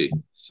DCG.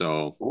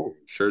 So Ooh,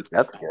 Church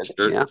that's good.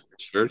 Church Yeah,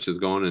 Church is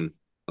going and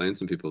playing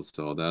some people.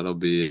 So that'll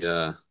be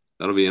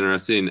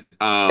interesting.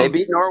 they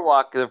beat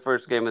Norwalk the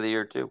first game of the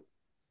year too.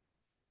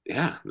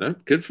 Yeah,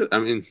 that good for. I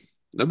mean,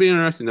 that'll be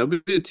interesting. That'll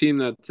be a team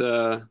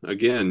that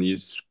again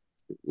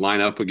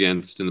line up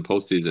against in the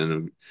postseason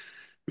and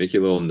make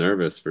you a little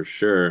nervous for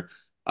sure.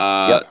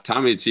 Yep.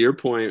 Tommy, to your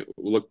point,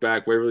 look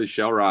back. Waverly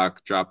Shell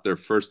Rock dropped their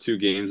first two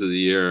games of the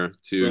year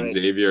to Right.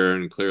 Xavier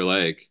and Clear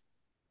Lake,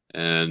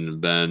 and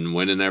been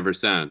winning ever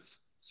since.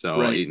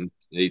 So Right.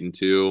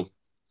 8-2.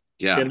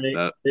 Yeah, And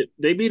that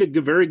they beat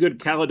a very good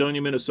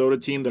Caledonia, Minnesota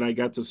team that I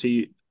got to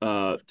see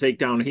take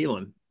down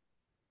Heelan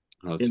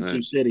that's in Sioux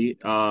right. City.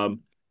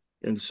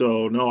 And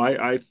so no,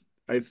 I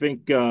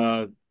think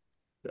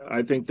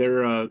I think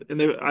they're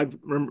and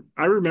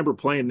I remember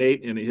playing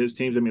Nate and his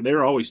teams. I mean,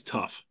 they're always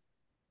tough.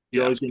 You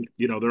Yeah, always think,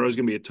 they're always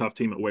going to be a tough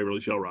team at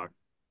Waverly Shell Rock.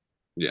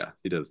 yeah,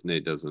 he does.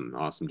 Nate does an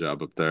awesome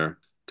job up there.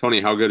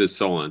 Tony, how good is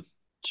Solon?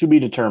 To be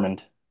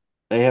determined.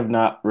 They have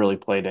not really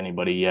played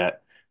anybody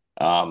yet.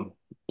 Um,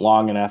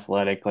 Long and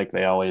athletic like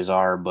they always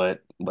are,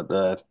 but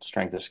the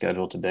strength of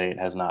schedule to date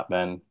has not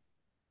been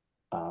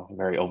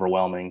very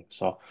overwhelming.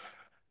 So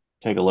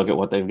take a look at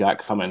what they've got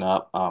coming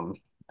up.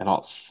 I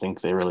don't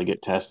think they really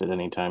get tested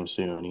anytime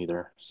soon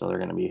either. So they're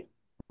going to be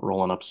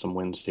rolling up some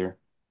wins here.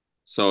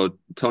 So,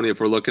 Tony, if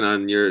we're looking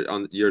on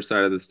your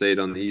side of the state,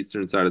 on the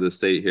eastern side of the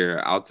state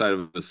here, outside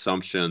of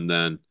Assumption,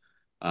 then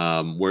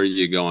where are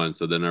you going?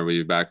 So then, are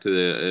we back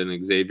to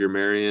an Xavier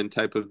Marion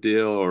type of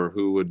deal, or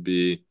who would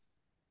be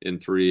in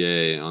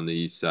 3A on the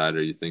east side?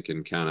 Are you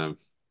thinking kind of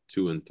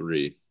 2 and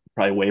 3?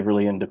 Probably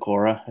Waverly and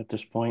Decorah at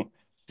this point.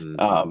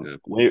 Yeah.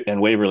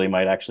 Waverly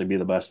might actually be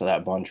the best of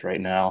that bunch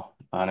right now,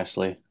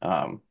 honestly.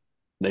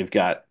 They've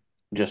got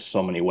just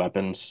so many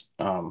weapons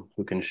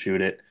who can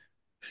shoot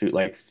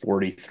like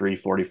 43,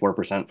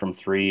 44% from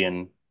three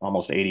and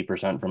almost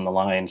 80% from the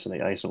line. So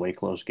they ice away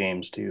close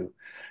games too.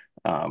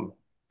 Um,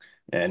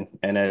 and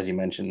as you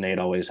mentioned, Nate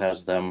always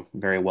has them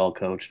very well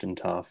coached and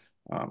tough.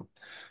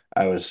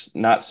 I was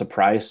not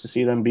surprised to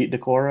see them beat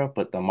Decorah,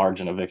 but the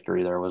margin of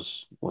victory there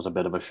was a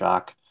bit of a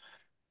shock.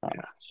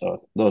 Yeah,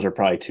 So those are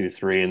probably 2,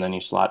 3, and then you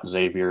slot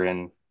Xavier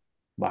in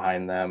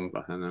behind them.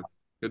 behind them.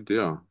 Good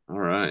deal. All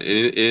right.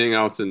 Anything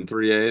else in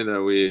 3A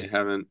that we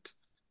haven't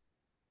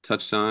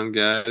touched on,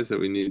 guys, that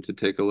we need to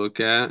take a look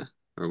at?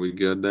 Are we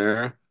good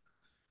there?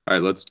 All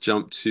right, let's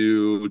jump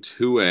to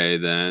 2A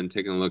then.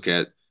 Taking a look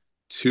at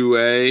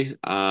 2A.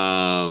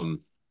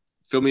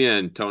 Fill me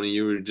in,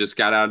 Tony. Just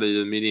got out of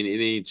the meeting.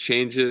 Any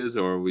changes,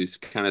 or are we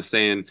kind of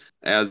saying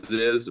as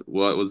is?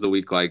 What was the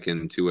week like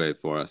in 2A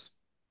for us?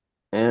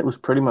 It was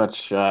pretty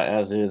much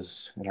as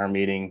is in our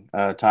meeting.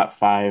 Top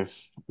five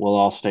will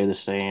all stay the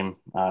same.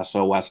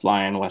 So West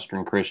Lyon,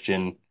 Western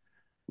Christian,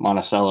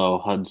 Monticello,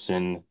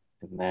 Hudson,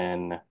 and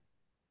then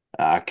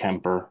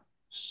Kemper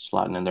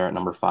slotting in there at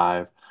number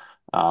five.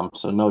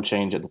 So no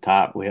change at the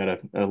top. We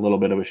had a little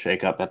bit of a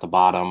shakeup at the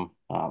bottom.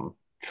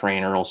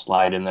 Trainer will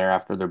slide in there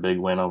after their big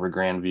win over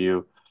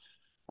Grandview.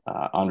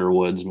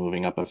 Underwood's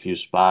moving up a few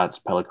spots.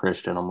 Pella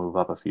Christian will move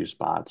up a few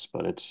spots,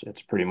 but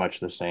it's pretty much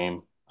the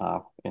same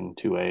in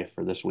 2A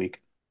for this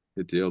week.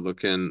 Good deal.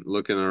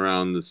 Looking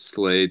around the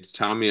slates.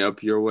 Tommy,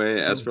 up your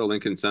way. As for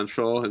Lincoln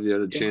Central, have you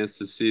had a Yeah. chance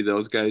to see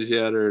those guys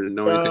yet, or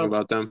know anything Um,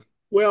 about them?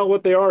 well,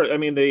 what they are, I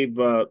mean,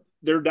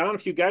 they're down a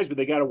few guys, but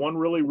they got a one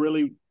really,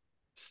 really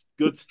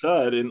good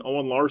stud in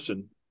Owen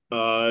Larson.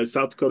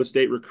 South Dakota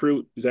State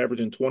recruit. He's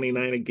averaging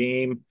 29 a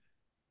game,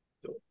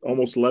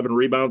 almost 11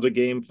 rebounds a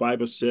game,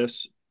 5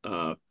 assists.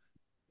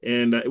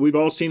 And we've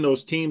all seen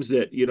those teams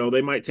that,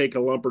 they might take a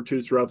lump or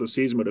two throughout the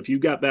season, but if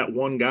you've got that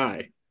one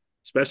guy,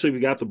 especially if you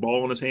got the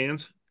ball in his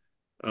hands,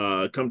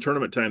 come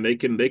tournament time, they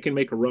can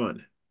make a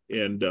run.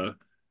 And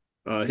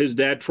his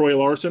dad, Troy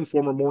Larson,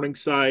 former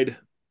Morningside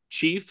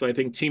Chief, I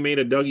think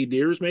teammate of Dougie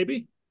Deers,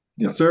 maybe.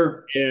 Yes,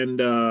 sir. And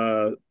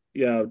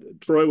yeah,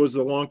 Troy was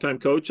the longtime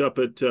coach up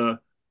at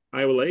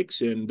Iowa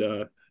Lakes, and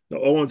the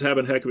Owens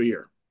having a heck of a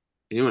year.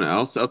 Anyone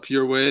else up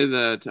your way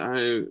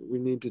that we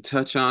need to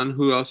touch on?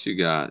 Who else you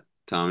got,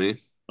 Tommy?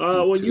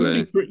 Well, Two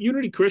A.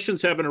 Unity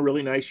Christian's having a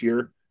really nice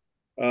year.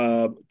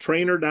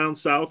 Trainer down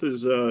south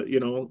is,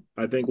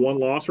 I think one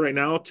loss right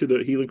now to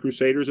the Healing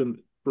Crusaders in the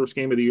first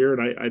game of the year,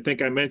 and I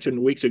think I mentioned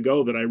weeks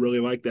ago that I really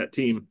like that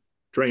team.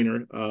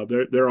 Trainer,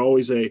 they're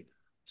always a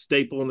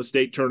staple in the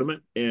state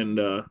tournament, and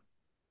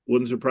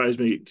wouldn't surprise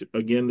me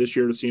again this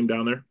year to see him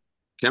down there.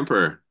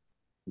 Kemper,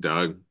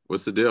 Doug,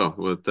 what's the deal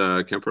with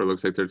Kemper?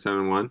 Looks like they're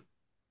 10-1.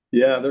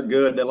 Yeah, they're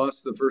good. They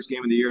lost the first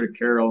game of the year to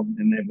Carroll,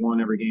 and they've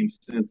won every game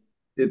since.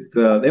 They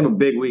have a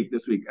big week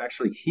this week.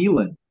 Actually,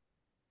 Heelan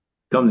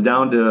comes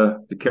down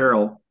to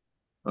Carroll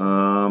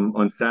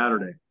on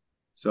Saturday,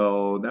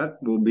 so that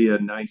will be a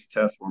nice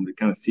test for them to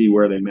kind of see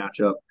where they match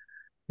up.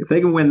 If they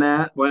can win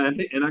that, well, I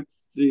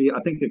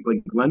think they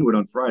play Glenwood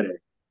on Friday,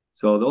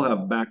 so they'll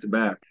have back to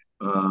back.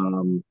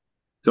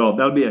 So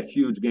that'll be a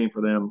huge game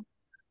for them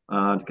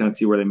to kind of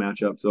see where they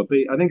match up. So I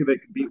think if they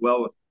compete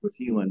well with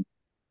Heelan,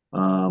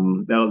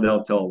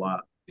 that'll tell a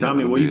lot. Yeah,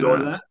 Tommy, that'll will be you go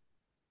to interesting.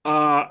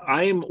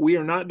 that? We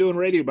are not doing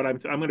radio, but I'm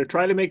going to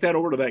try to make that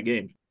over to that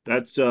game.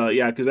 That's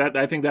yeah, because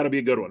I think that'll be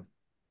a good one.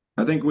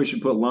 I think we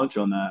should put lunch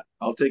on that.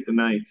 I'll take the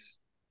Knights.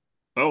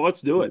 Oh,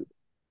 let's do it.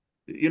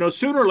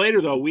 Sooner or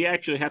later though, we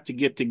actually have to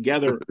get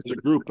together as a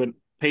group and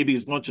pay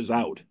these lunches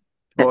out.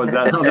 Oh, is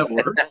that how that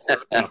works?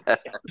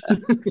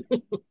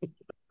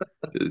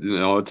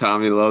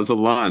 Tommy loves a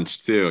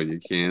lunch too. You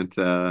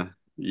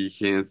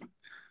can't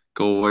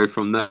go away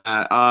from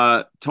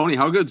that. Tony,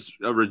 how good's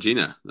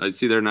Regina? I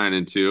see they're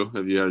 9-2.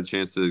 Have you had a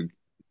chance to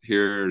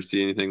hear or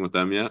see anything with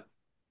them yet?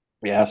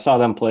 Yeah, I saw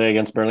them play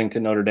against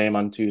Burlington Notre Dame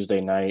on Tuesday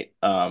night.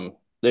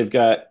 They've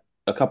got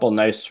a couple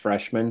nice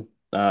freshmen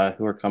who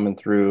are coming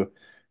through.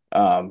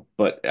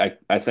 But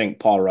I think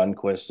Paul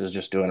Runquist is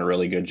just doing a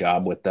really good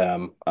job with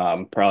them.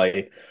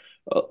 Probably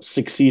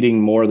succeeding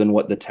more than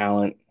what the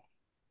talent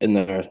in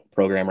their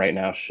program right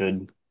now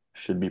should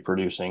be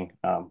producing.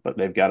 But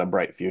they've got a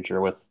bright future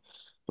with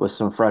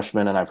some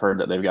freshmen, and I've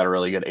heard that they've got a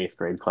really good eighth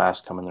grade class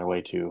coming their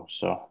way too.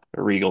 So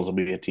the Regals will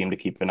be a team to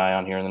keep an eye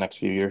on here in the next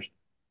few years.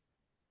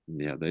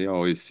 Yeah, they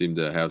always seem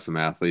to have some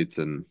athletes,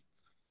 and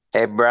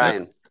Hey,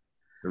 Brian,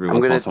 every I'm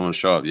once in a gonna while someone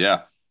show up.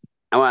 Yeah.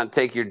 I want to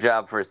take your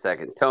job for a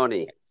second.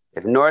 Tony,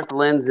 if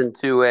Northland's in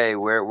 2A,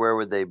 where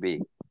would they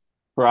be?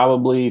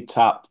 Probably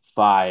top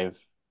five,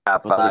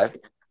 Top but five?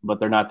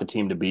 they're not the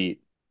team to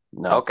beat.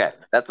 No, Okay,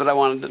 that's what I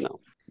wanted to know.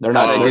 they're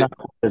How'd not. I They're get?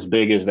 not as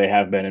big as they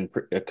have been in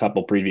a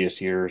couple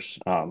previous years.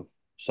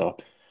 So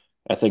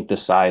I think the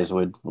size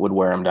would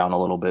wear them down a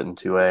little bit in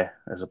 2A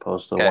as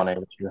opposed to Okay. 1A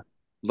this year.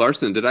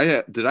 Larson, did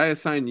I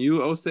assign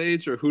you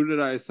Osage, or who did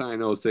I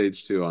assign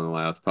Osage to on the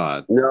last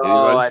pod? No,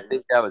 Anybody? I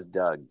think that was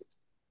Doug.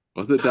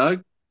 Was it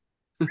Doug?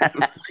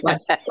 I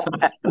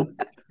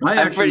I'm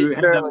actually pretty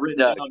have sure it that was written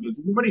Doug. down.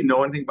 Does anybody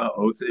know anything about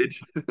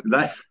Osage? 'Cause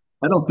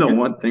I don't know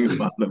one thing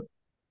about them.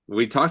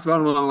 We talked about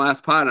him on the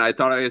last pod, and I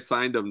thought I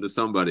assigned him to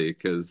somebody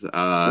because No, it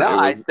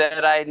I was.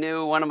 said I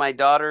knew one of my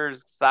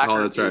daughter's Oh,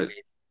 soccer that's right.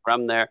 teammates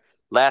from there.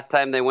 Last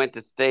time they went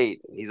to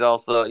state, he's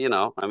also,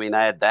 I mean,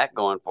 I had that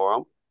going for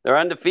them. They're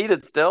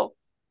undefeated still.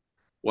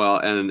 Well,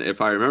 and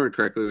if I remember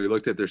correctly, we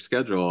looked at their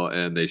schedule,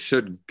 and they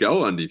should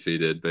go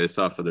undefeated based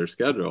off of their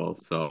schedule.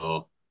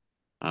 So,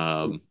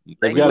 They've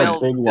Lake got a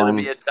Mills big is going to one.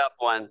 be a tough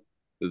one.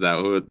 is that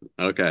who?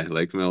 Okay,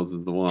 Lake Mills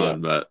is the Yeah.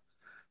 one, but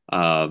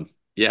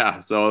yeah.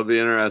 So I'll be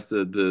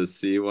interested to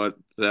see what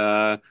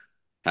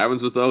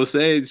happens with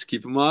Osage.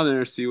 Keep them on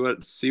there. See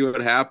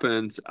what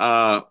happens.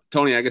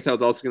 Tony, I guess I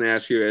was also going to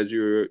ask you, as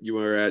you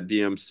were at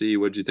DMC,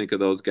 what did you think of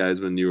those guys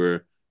when you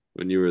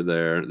were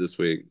there this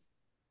week?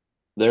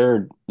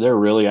 They're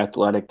really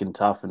athletic and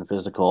tough and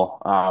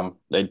physical.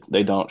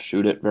 They don't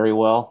shoot it very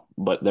well,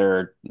 but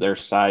their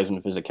size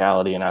and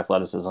physicality and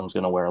athleticism is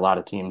going to wear a lot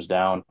of teams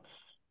down.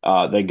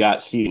 They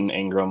got Seaton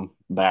Ingram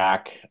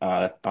back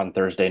on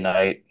Thursday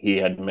night. He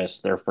had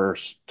missed their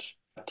first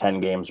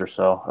 10 games or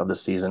so of the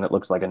season. It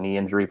looks like a knee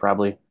injury,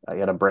 probably. He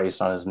had a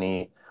brace on his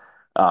knee.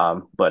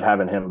 But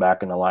having him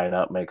back in the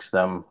lineup makes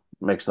them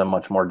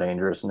much more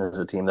dangerous, and is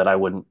a team that I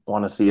wouldn't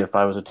want to see if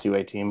I was a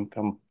 2A team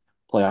come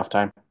playoff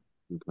time.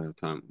 Playoff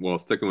time. Well,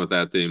 sticking with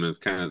that theme is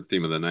kind of the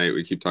theme of the night.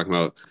 We keep talking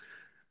about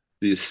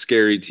these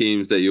scary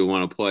teams that you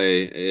want to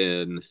play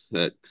and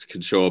that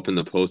could show up in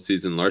the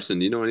postseason. Larson,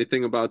 do you know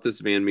anything about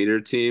this Van Meter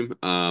team?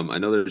 I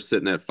know they're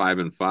sitting at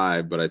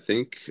 5-5, but I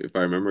think if I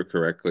remember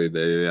correctly,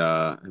 they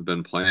have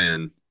been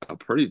playing a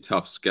pretty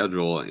tough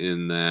schedule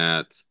in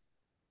that.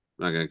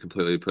 I'm not going to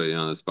completely put you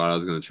on the spot. I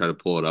was going to try to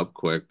pull it up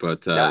quick,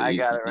 but No, I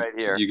got it right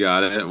here. you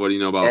got it. What do you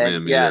know about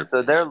And Van yeah, Meter?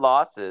 so their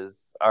losses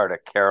are to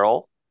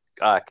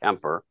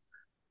Kemper.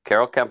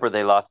 Carroll Kemper,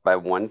 they lost by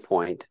 1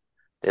 point.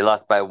 They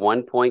lost by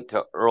 1 point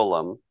to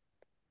Earlham.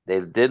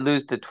 They did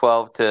lose to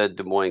 12 to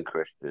Des Moines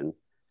Christian.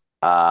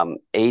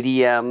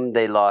 ADM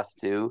they lost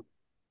to,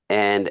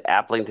 and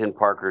Applington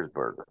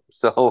Parkersburg.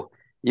 So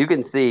you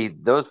can see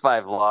those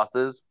 5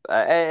 losses,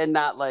 and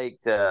not like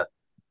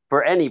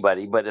for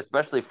anybody, but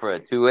especially for a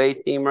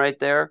 2A team right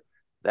there.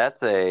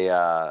 That's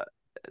a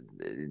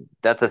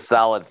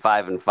solid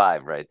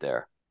 5-5 right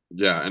there.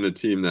 Yeah, and a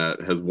team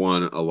that has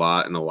won a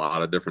lot in a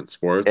lot of different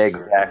sports.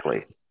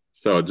 Exactly.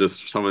 So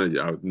just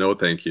someone, no,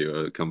 thank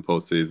you. Come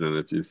postseason,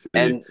 if you see.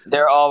 And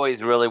they're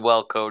always really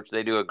well coached.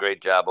 They do a great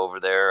job over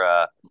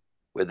there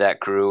with that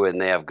crew, and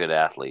they have good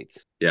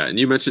athletes. Yeah, and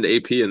you mentioned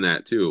AP in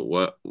that too.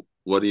 What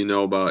do you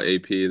know about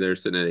AP? They're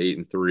sitting at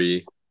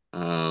 8-3.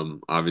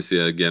 Obviously,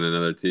 again,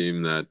 another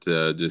team that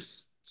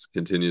just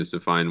continues to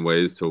find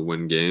ways to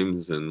win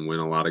games and win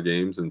a lot of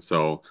games. And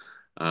so,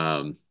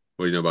 what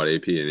do you know about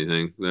AP?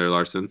 Anything there,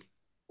 Larson?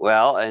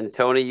 Well, and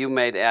Tony, you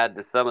may add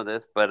to some of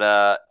this, but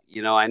I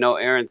know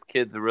Aaron's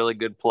kid's a really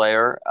good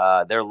player.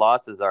 Their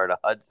losses are to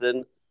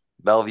Hudson,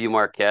 Bellevue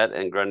Marquette,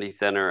 and Grundy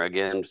Center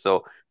again.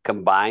 So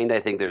combined, I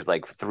think there's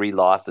like 3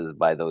 losses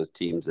by those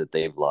teams that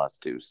they've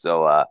lost to.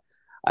 So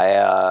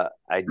I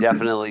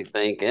definitely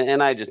think,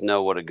 and I just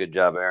know what a good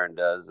job Aaron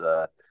does.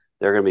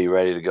 They're going to be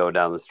ready to go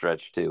down the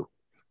stretch too.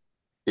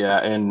 Yeah,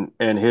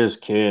 and his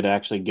kid,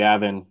 actually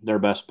Gavin, their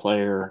best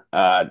player,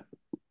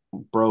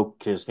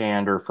 broke his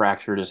hand or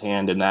fractured his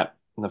hand in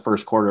the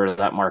first quarter of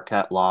that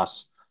Marquette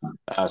loss.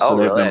 Oh,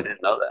 really? I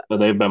didn't know that. So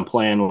they've been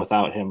playing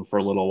without him for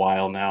a little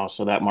while now.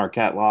 So that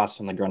Marquette loss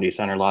and the Grundy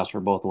Center loss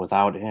were both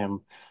without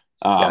him.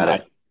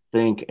 I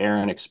think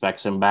Aaron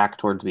expects him back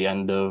towards the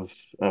end of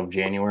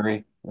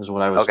January, is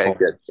what I was told.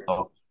 Good.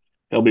 So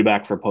he'll be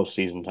back for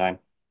postseason time.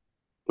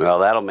 Well,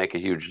 that'll make a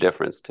huge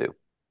difference too.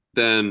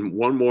 Then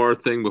one more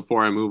thing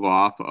before I move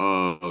off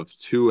of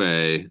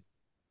 2A.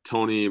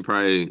 Tony,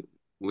 probably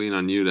lean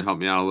on you to help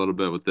me out a little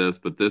bit with this,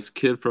 but this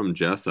kid from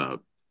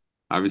Jessup,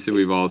 obviously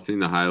we've all seen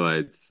the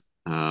highlights,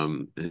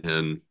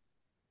 and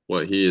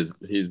what he's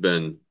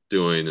been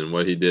doing and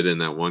what he did in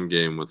that one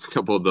game with a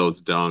couple of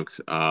those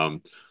dunks.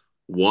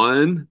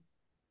 One,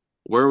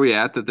 where are we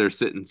at that they're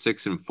sitting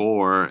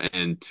 6-4,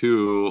 and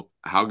two,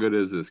 how good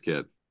is this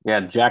kid?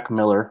 Yeah, Jack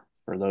Miller,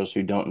 for those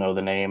who don't know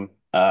the name,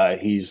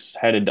 he's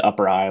headed to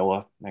Upper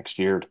Iowa next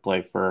year to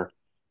play for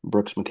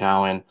Brooks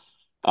McCowan.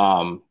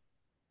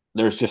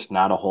 There's just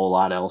not a whole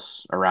lot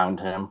else around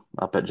him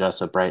up at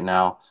Jessup right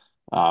now.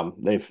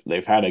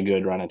 They've had a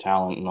good run of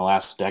talent in the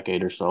last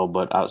decade or so,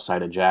 but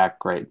outside of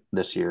Jack right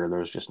this year,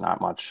 there's just not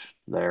much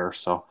there.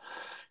 So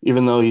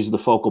even though he's the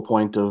focal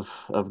point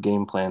of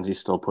game plans, he's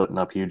still putting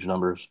up huge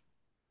numbers.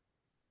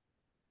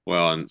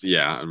 Well, and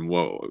yeah, and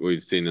what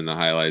we've seen in the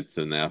highlights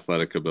and the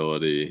athletic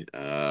ability,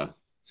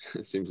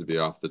 it seems to be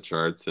off the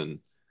charts, and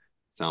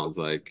sounds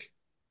like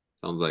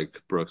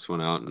Brooks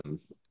went out and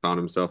found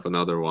himself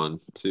another one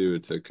too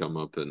to come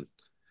up and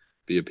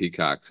be a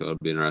Peacock. So it'll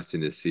be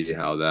interesting to see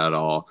how that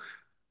all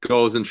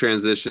goes and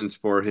transitions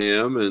for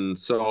him. And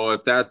so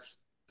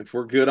if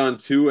we're good on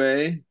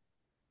 2A,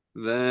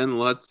 then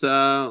let's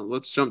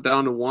jump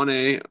down to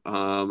 1A.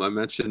 I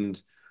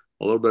mentioned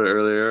a little bit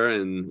earlier,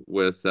 and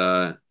with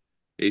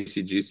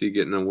ACGC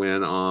getting a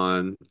win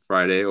on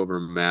Friday over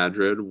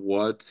Madrid.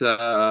 What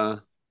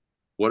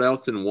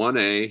else in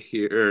 1A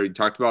here? You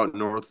talked about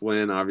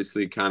Northland,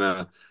 obviously, kind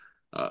of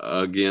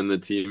again the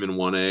team in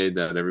 1A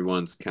that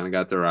everyone's kind of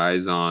got their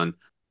eyes on.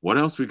 What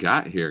else we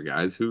got here,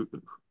 guys?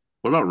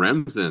 What about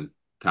Remsen?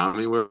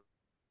 Tommy, where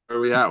are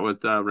we at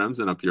with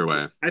Remsen up your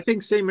way? I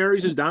think St.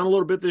 Mary's is down a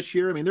little bit this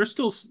year. I mean, they're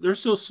still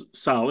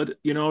solid.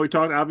 You know, we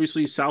talked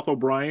obviously South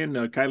O'Brien.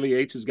 Kylie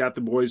H has got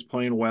the boys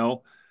playing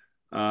well.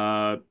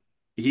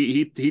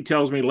 He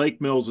tells me Lake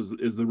Mills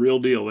is the real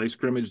deal. They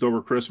scrimmaged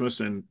over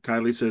Christmas, and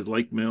Kylie says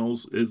Lake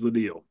Mills is the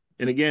deal.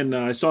 And again,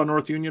 I saw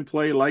North Union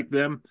play, like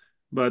them,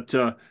 but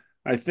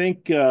I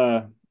think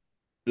the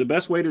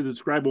best way to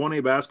describe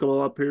 1A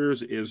basketball up here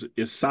is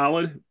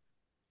solid,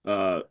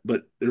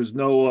 but there's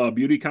no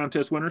beauty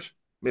contest winners.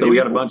 So we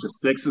got a bunch of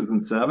 6s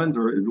and 7s,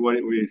 or is what are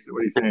you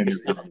saying here,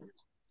 Tom?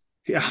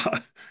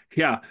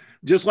 Yeah,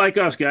 just like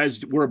us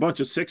guys, we're a bunch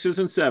of 6s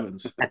and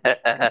 7s.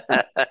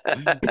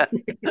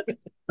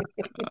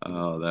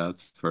 Oh,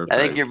 that's perfect. I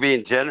think you're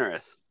being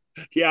generous.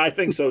 Yeah, I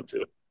think so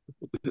too.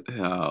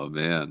 Oh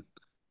man,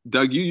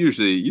 Doug, you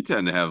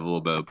tend to have a little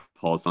bit of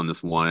pulse on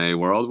this 1A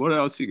world. What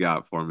else you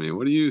got for me?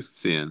 What are you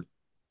seeing?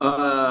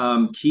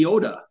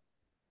 Keota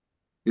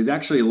is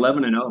actually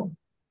 11-0.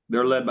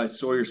 They're led by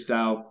Sawyer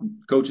Stout,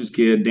 coach's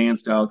kid. Dan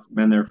Stout's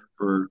been there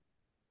for a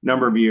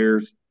number of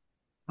years.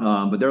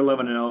 But they're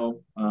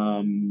 11-0.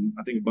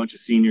 I think a bunch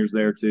of seniors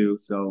there too.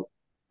 So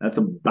that's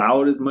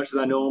about as much as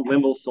I know them.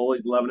 Limbo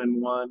Sully's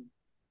 11-1.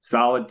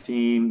 Solid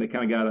team. They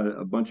kind of got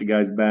a bunch of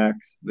guys back.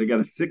 They got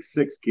a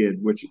 6'6" kid,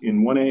 which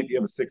in 1A, if you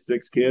have a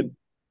 6'6" kid,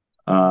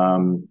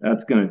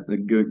 that's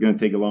gonna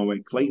take a long way.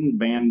 Clayton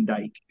Van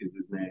Dyke is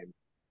his name.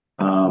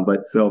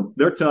 But so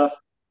they're tough,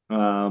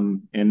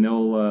 and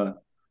they'll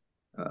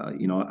I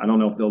don't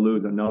know if they'll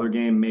lose another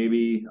game.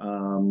 Maybe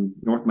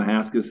North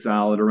Mahaska's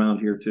solid around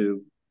here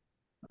too.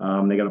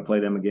 They got to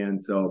play them again.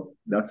 So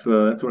that's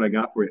what I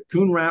got for you.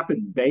 Coon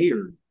Rapids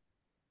Bayard,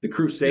 the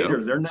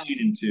Crusaders. Yep. They're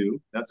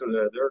 9-2. That's what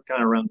they're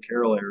kind of around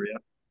Carroll area.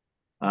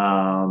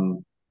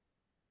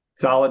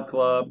 Solid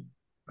club,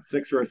 a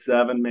 6 or a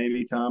 7,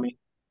 maybe Tommy,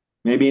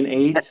 maybe an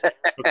 8.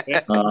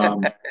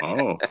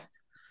 Oh.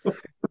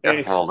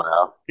 Hey,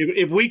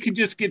 if we could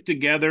just get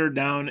together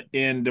down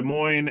in Des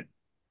Moines,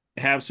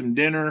 have some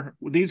dinner,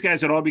 these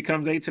guys would all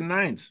become 8s and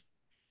 9s.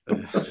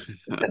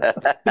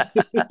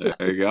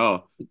 There you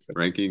go.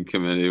 Ranking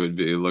committee would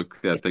be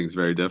look at things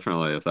very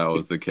differently if that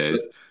was the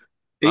case.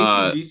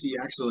 ACGC,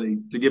 actually,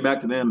 to get back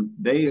to them,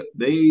 they're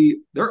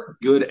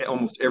good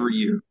almost every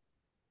year.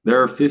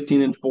 They're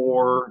 15-4,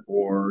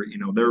 or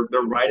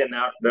they're right in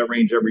that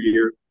range every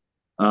year.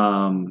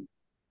 And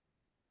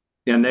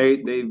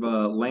they've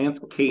Lance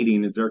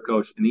Kading is their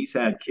coach, and he's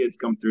had kids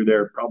come through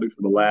there probably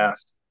for the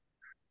last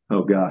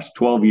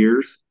 12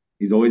 years.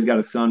 He's always got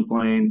a son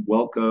playing,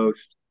 well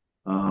coached.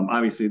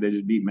 Obviously, they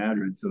just beat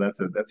Madrid, so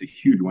that's a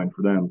huge win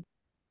for them.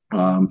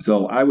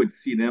 So I would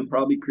see them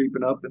probably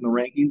creeping up in the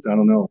rankings. I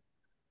don't know,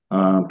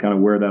 kind of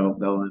where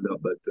they'll end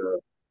up, but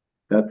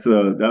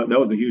that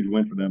was a huge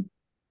win for them.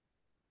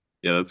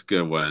 Yeah, that's a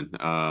good win.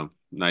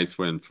 Nice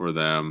win for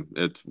them.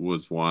 It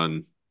was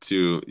one,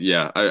 two.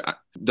 Yeah, I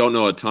don't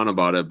know a ton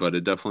about it, but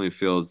it definitely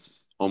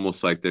feels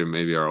almost like they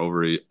maybe are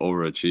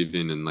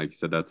overachieving. And like you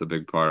said, that's a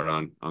big part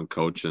on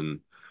coach and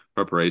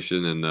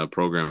preparation and the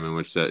program in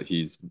which that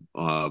he's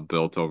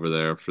built over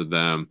there for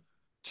them.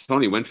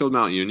 Tony, Winfield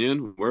Mount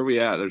Union, where are we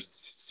at?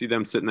 See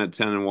them sitting at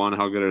 10-1.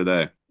 How good are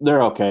they?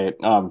 They're okay.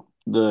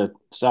 The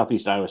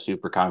Southeast Iowa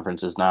Super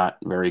Conference is not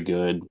very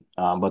good,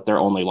 but their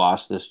only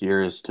loss this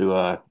year is to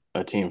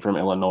a team from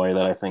Illinois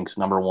that I think is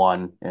number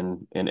 1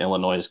 in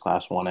Illinois'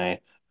 Class 1A.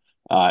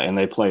 And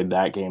they played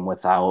that game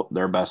without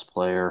their best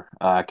player,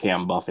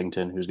 Cam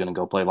Buffington, who's going to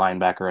go play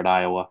linebacker at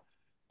Iowa.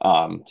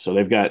 So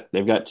they've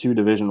got 2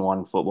 Division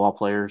I football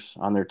players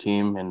on their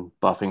team, and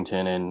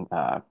Buffington and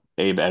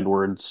Abe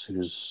Edwards,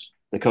 who's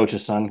the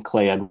coach's son,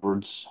 Clay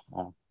Edwards,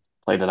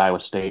 played at Iowa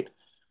State.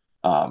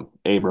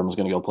 Abram's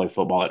going to go play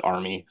football at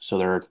Army.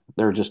 So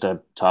they're just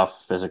a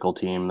tough physical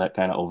team that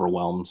kind of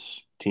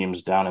overwhelms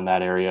teams down in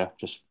that area,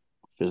 just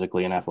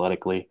physically and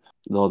athletically.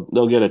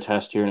 They'll get a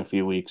test here in a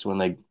few weeks when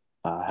they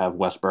have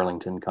West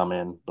Burlington come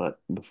in, but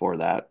before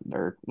that,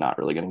 they're not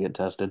really going to get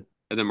tested.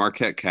 And then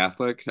Marquette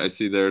Catholic, I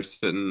see they're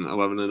sitting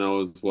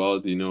 11-0 as well.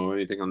 Do you know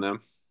anything on them?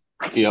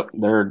 Yep,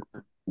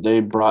 they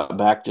brought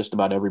back just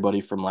about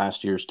everybody from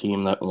last year's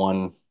team that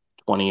won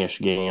 20-ish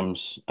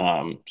games.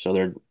 So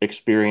they're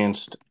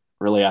experienced,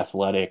 really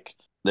athletic.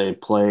 They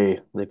play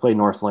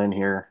Northland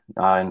here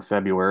in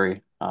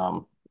February,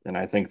 and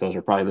I think those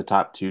are probably the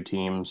top 2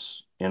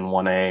 teams in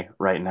 1A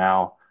right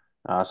now.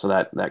 So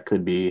that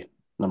could be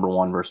number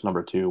 1 versus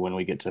number 2 when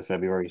we get to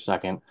February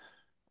 2nd.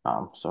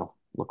 So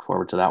look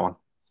forward to that one.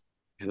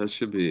 Yeah, that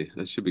should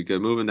be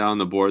good. Moving down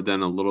the board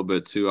then a little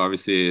bit too.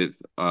 Obviously,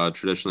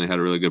 traditionally had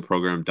a really good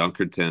program.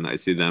 Dunkerton, I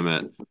see them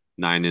at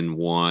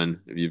 9-1.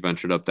 Have you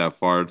ventured up that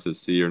far to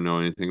see or know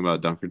anything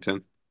about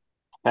Dunkerton?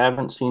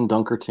 Haven't seen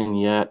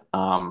Dunkerton yet.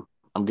 I'm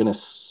gonna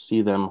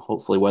see them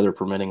hopefully, weather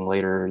permitting,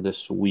 later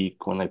this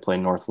week when they play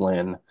North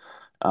Lynn.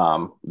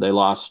 They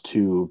lost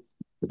to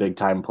the big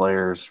time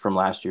players from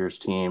last year's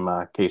team,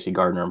 Casey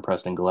Gardner and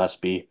Preston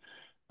Gillespie.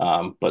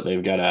 But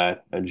they've got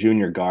a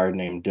junior guard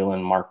named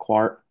Dylan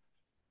Marquardt,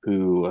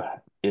 who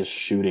is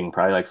shooting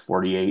probably like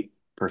 48%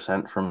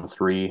 from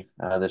 3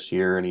 this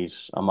year, and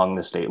he's among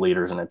the state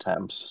leaders in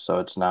attempts. So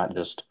it's not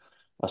just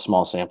a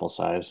small sample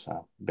size.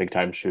 Big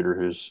time shooter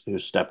who's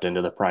stepped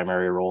into the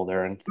primary role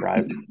there and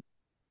thrived.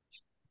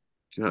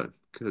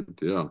 Good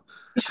deal.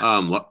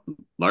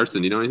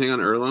 Larson, you know anything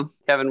on Earlham?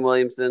 Kevin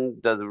Williamson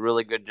does a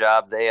really good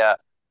job.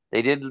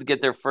 They did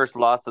get their first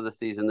loss of the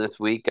season this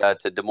week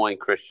to Des Moines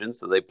Christian,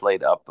 so they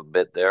played up a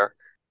bit there.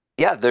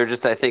 Yeah, they're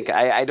just, I think,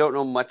 I don't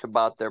know much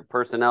about their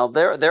personnel.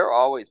 They're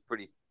always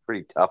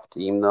pretty tough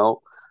team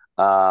though.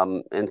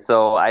 And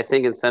so I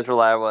think in Central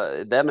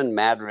Iowa, them and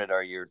Madrid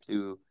are your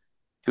two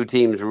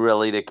teams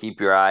really to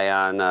keep your eye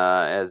on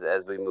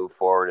as we move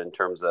forward in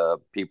terms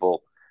of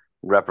people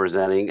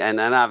representing. And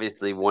then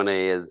obviously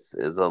 1A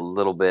is a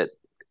little bit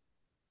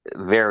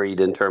varied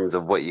in terms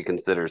of what you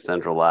consider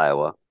Central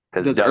Iowa.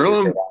 Because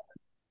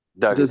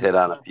Doug has hit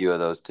on a few of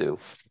those too.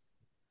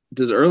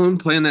 Does Earlham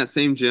play in that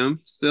same gym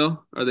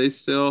still? Are they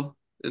still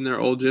in their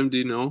old gym? Do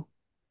you know,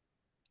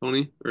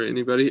 Tony, or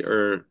anybody,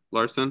 or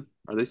Larson?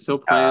 Are they still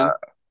playing?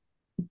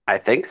 I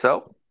think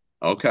so.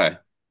 Okay.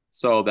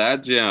 So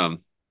that gym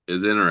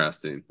is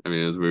interesting. I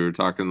mean, as we were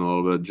talking a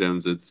little bit,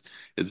 Jim's, it's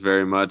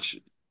very much,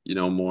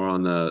 more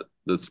on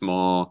the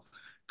small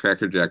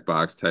Cracker Jack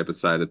box type of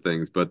side of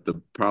things. But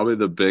probably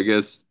the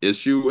biggest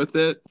issue with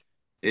it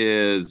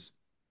is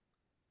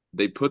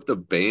they put the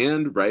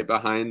band right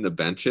behind the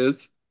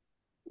benches.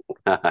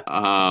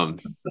 Um,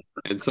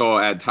 and so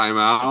at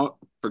timeout,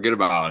 forget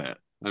about it.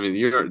 I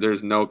mean,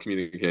 there's no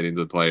communicating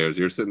to the players.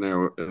 You're sitting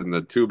there and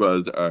the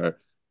tubas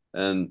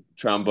and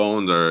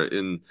trombones are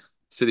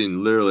sitting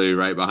literally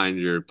right behind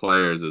your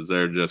players as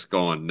they're just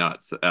going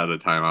nuts at a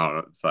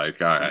timeout. It's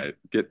like, all right,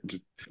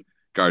 just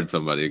guard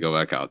somebody, go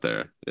back out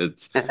there.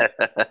 It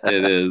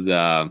is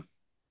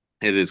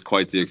it is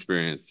quite the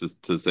experience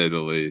to say the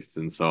least.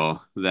 And so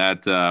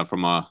that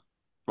from a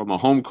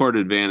home court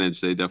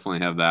advantage, they definitely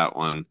have that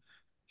one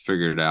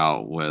figured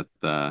out with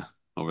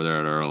over there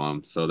at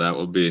Earlham. So that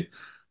will be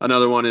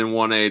another one in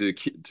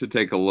 1A to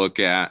take a look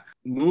at.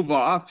 Move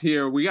off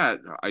here.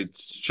 I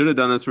should have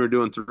done this when we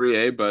were doing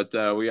 3A,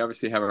 but we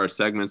obviously have our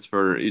segments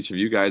for each of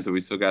you guys that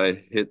we still got to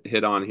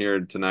hit on here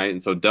tonight.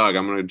 And so, Doug,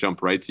 I'm going to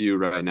jump right to you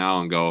right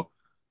now and go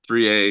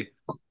 3A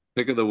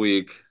pick of the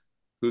week.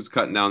 Who's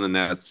cutting down the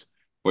nets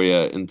for you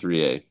in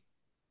 3A?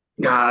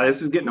 God,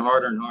 this is getting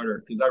harder and harder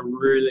because I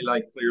really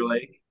like Clear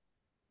Lake.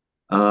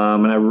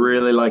 And I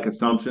really like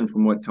Assumption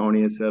from what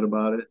Tony has said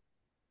about it.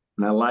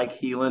 And I like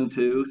Heelan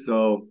too.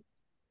 So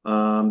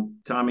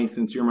Tommy,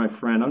 since you're my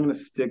friend, I'm gonna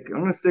stick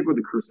with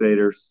the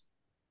Crusaders.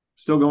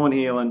 Still going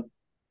Heelan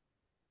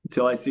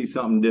until I see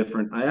something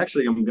different. I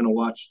actually am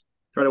gonna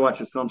try to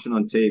watch Assumption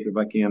on tape if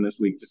I can this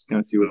week, just kind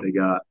of see what they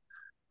got.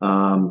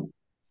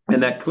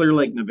 And that Clear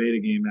Lake Nevada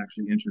game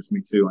actually interests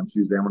me too on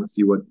Tuesday. I want to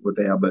see what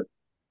they have, but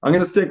I'm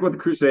gonna stick with the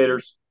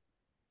Crusaders.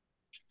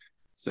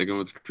 Sticking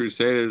with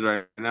Crusaders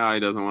right now. He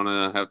doesn't want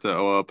to have to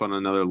owe up on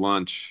another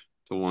lunch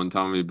to one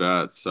Tommy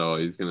Betts, so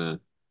he's gonna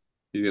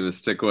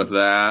stick with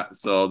that.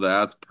 So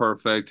that's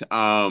perfect.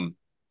 Tony,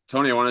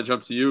 I want to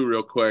jump to you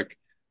real quick.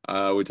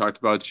 We talked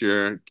about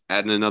your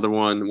adding another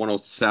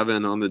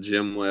 107 on the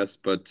gym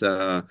list, but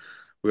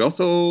we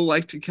also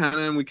like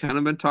to we kind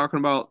of been talking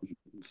about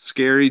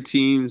scary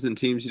teams and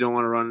teams you don't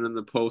want to run in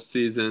the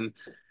postseason.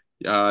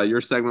 Your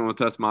segment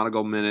with us,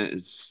 Monaco Minute,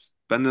 is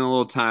spending a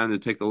little time to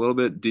take a little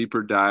bit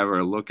deeper dive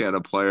or look at a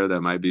player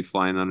that might be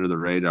flying under the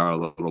radar a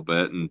little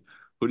bit. And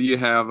who do you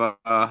have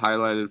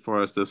highlighted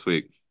for us this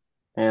week?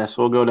 Yeah,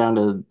 so we'll go down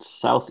to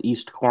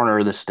southeast corner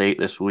of the state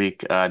this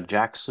week.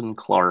 Jackson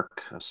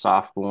Clark, a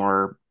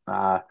sophomore,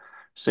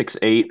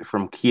 6'8"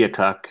 from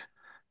Keokuk.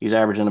 He's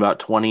averaging about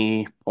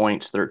 20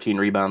 points, 13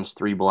 rebounds,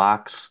 3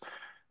 blocks.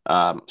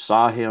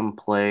 Saw him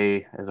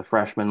play as a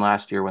freshman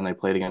last year when they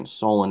played against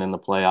Solon in the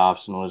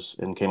playoffs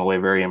and came away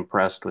very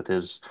impressed with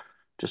his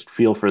just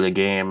feel for the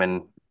game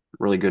and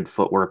really good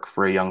footwork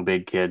for a young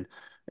big kid.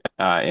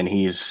 And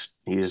he's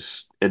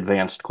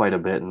advanced quite a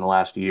bit in the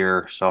last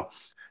year. So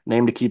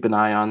name to keep an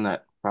eye on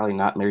that probably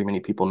not very many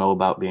people know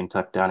about being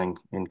tucked down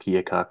in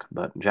Keokuk,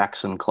 but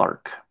Jackson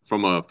Clark.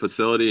 From a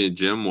facility and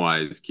gym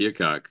wise,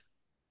 Keokuk.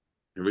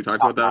 Have we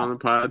talked about that on the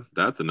pod?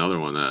 That's another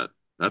one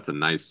that's a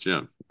nice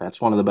gym. That's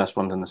one of the best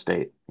ones in the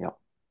state. Yep.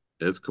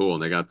 It's cool.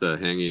 And they got the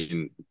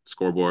hanging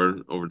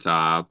scoreboard over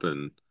top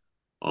and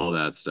all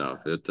that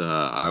stuff. Did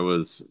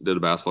a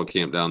basketball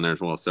camp down there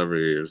several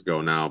years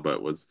ago now,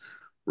 but was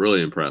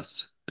really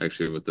impressed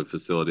actually with the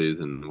facilities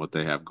and what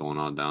they have going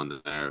on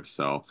down there.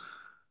 So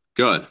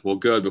good. Well,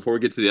 good. Before we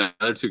get to the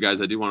other two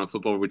guys, I do want to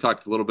flip over. We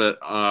talked a little bit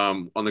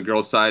on the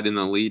girls' side in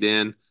the lead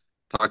in,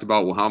 talked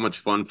about how much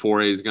fun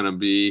 4A is going to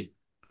be.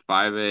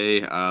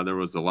 5A, there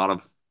was a lot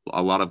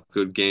of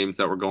good games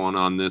that were going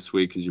on this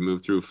week as you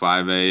move through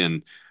 5A,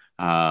 and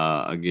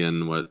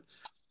again, what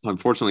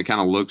unfortunately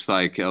kind of looks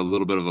like a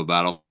little bit of a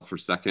battle for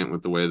second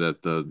with the way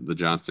that the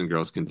Johnston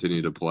girls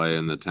continue to play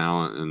and the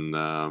talent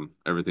and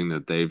everything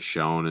that they've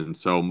shown. And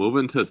so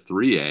moving to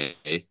 3A,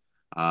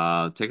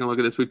 taking a look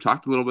at this, we've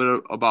talked a little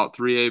bit about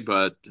 3A,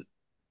 but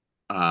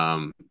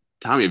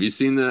Tommy, have you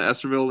seen the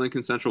Estherville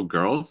Lincoln Central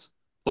girls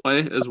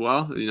play as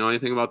well? You know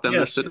anything about them? Yes.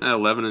 They're sitting at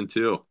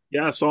 11-2.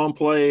 Yeah, I saw them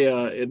play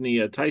in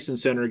the Tyson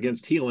Center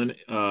against Heelan.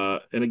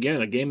 And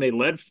again, a game they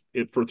led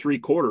it for 3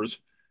 quarters.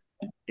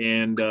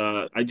 And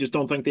I just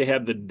don't think they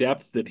have the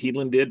depth that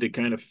Heelan did to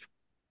kind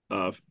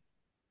of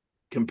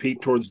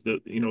compete towards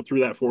through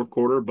that 4th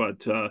quarter.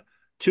 But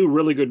 2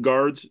 really good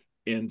guards.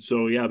 And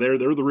so, yeah, they're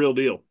the real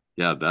deal.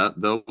 Yeah,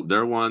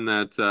 they're one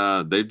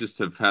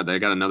that they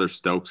got another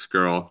Stokes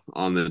girl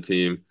on the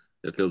team.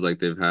 It feels like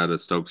they've had a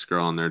Stokes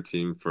girl on their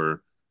team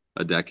for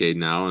a decade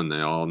now, and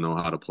they all know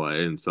how to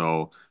play. And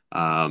so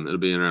it'll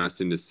be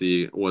interesting to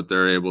see what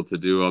they're able to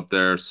do up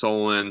there.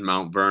 Solon,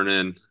 Mount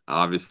Vernon,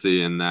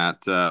 obviously in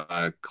that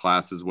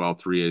class as well.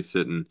 3A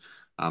sitting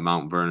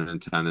Mount Vernon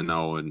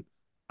 10-0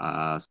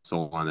 and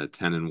Solon at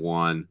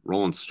 10-1.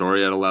 Roland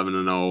Story at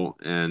 11-0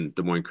 and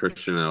Des Moines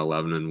Christian at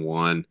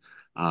 11-1.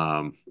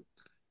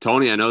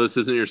 Tony, I know this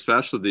isn't your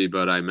specialty,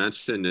 but I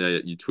mentioned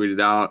you tweeted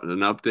out an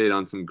update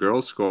on some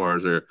girls'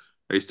 scores. Are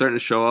you starting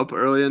to show up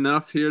early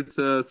enough here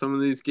to some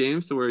of these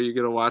games to where you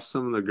get to watch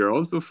some of the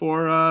girls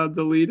before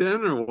the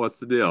lead-in, or what's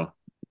the deal?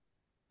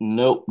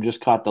 Nope,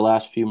 just caught the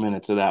last few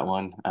minutes of that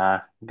one.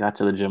 Got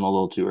to the gym a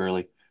little too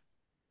early.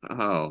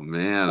 Oh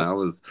man, I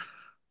was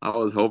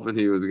hoping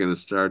he was gonna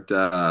start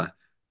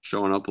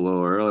showing up a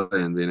little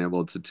early and being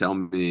able to tell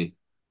me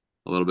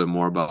a little bit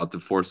more about the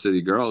Four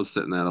City girls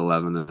sitting at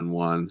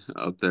 11-1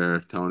 up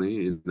there,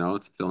 Tony.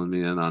 It's filling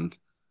me in on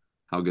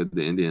how good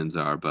the Indians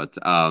are. But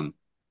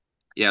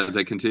yeah, as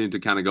I continue to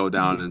kind of go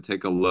down and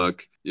take a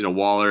look,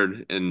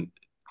 Wallard and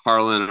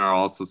Harlan are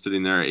also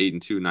sitting there at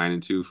 8-2,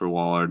 9-2 for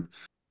Wallard.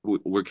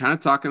 We're kind of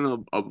talking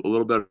a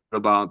little bit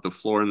about the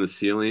floor and the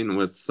ceiling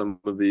with some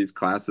of these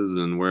classes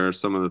and where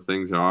some of the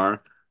things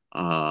are.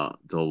 The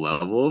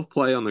level of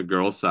play on the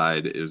girls'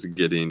 side is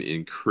getting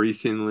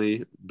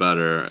increasingly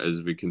better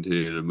as we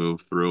continue to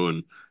move through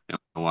and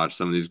watch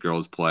some of these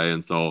girls play.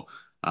 And so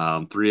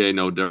 3A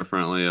no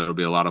differently. It'll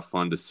be a lot of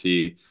fun to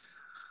see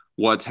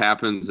what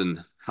happens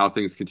and how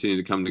things continue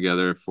to come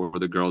together for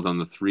the girls on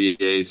the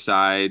 3A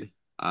side.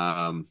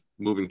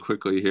 Moving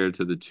quickly here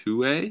to the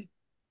 2A.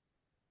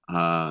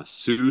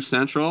 Sioux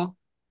Central.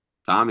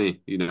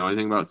 Tommy, you know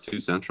anything about Sioux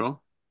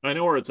Central? I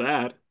know where it's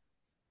at.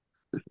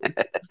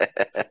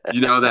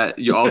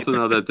 You also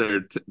know that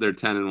they're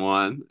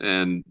 10-1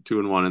 and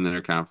 2-1 in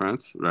their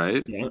conference,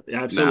 right? Yeah,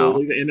 Now,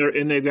 absolutely.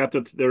 And they've got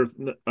their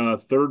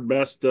third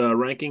best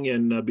ranking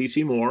in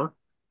BC Moore.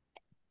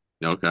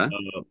 okay.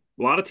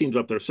 A lot of teams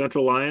up there.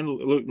 Central Lion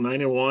look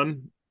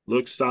 9-1,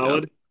 looks Yep.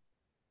 solid.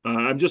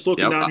 I'm just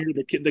looking Yep. down here.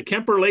 The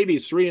Kemper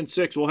ladies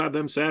 3-6. We'll have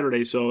them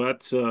Saturday. So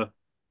that's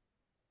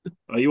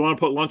you want to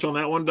put lunch on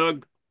that one,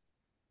 Doug?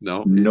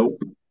 No,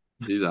 Nope.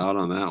 he's out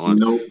on that one.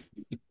 Nope.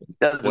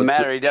 Doesn't What's the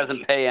matter. He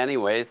doesn't pay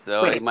anyway,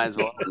 so he Right. might as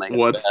well make a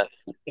what's bet.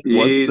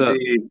 what's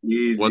the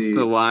what's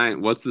the Easy.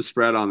 line? What's the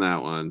spread on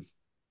that one?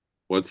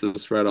 What's the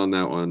spread on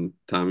that one,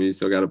 Tommy? You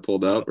still got it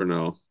pulled up or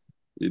no?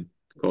 You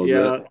closed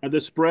it? Yeah,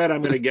 the spread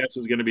I'm going to guess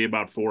is going to be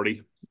about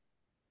 40.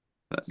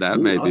 That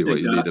Ooh, may I'll be what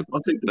take you need that. to.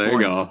 I'll take the There you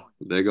points. go.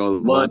 There you go.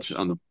 Lunch. Lunch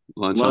on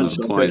Lunch,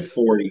 the I'll take points.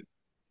 40.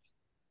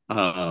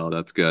 Oh,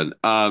 that's good.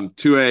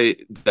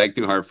 2A, Dyke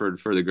New Hartford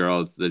for the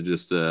girls. They're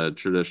just a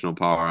traditional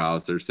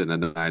powerhouse. They're sitting at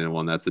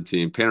 9-1. That's a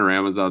team.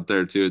 Panorama's out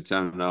there too at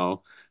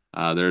 10-0.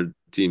 They're a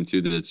team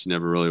too that you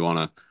never really want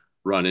to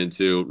run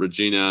into.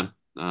 Regina,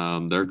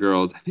 their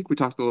girls. I think we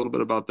talked a little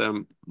bit about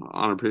them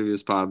on a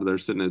previous pod, but they're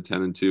sitting at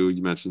 10-2.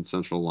 You mentioned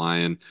Central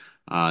Lion.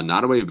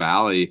 Nottoway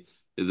Valley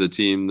is a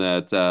team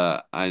that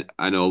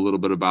I know a little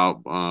bit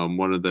about.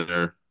 One of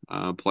their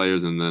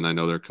players, and then I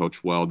know their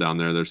coach well down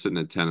there. They're sitting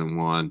at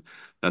 10-1.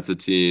 That's a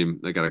team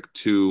that got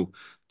two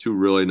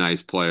really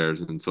nice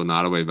players, and so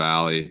Nottoway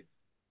Valley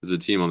is a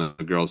team on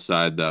the girls'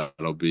 side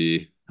that'll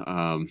be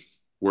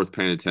worth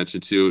paying attention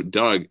to.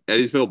 Doug,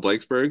 Eddiesville,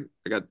 Blakesburg.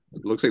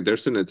 Looks like they're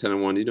sitting at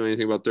 10-1. Do you know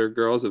anything about their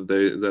girls? Is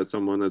that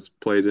someone that's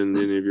played in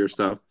any of your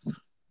stuff?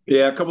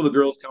 Yeah, a couple of the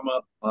girls come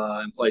up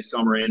and play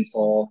summer and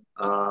fall.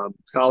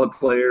 Solid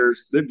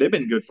players. They've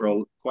been good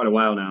for quite a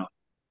while now.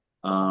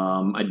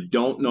 I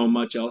don't know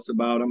much else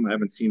about them. I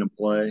haven't seen them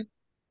play,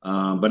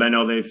 but I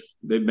know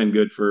they've been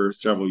good for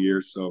several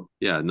years. So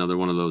Yeah, another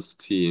one of those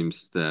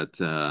teams that,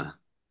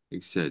 like I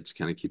said, just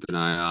kind of keep an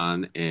eye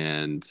on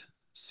and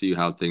see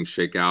how things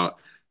shake out.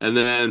 And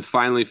then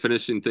finally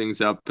finishing things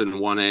up in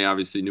 1A,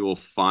 obviously Newell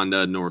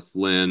Fonda, North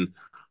Lynn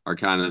are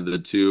kind of the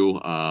two.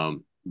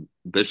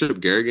 Bishop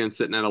Garrigan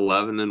sitting at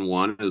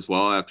 11-1 as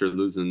well after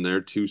losing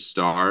their two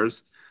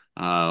stars.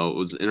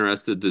 Was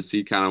interested to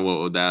see kind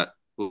of that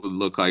would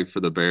look like for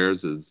the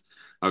Bears. Is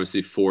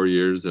obviously 4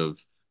 years of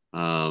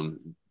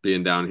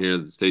being down here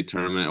at the state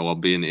tournament while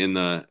being in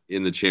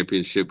the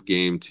championship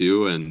game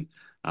too, and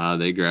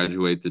they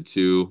graduate the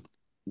two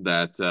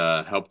that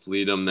helped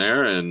lead them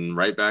there, and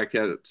right back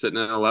at sitting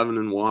at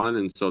 11-1,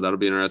 and so that'll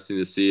be interesting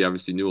to see.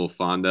 Obviously, Newell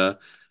Fonda,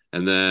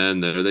 and then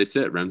there they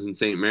sit, Remsen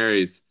St.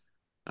 Mary's.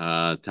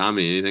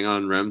 Tommy, anything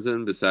on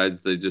Remsen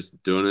besides they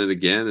just doing it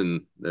again,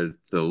 and they're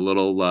the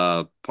little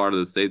part of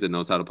the state that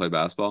knows how to play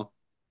basketball?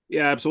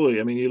 Yeah,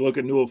 absolutely. I mean, you look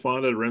at Newell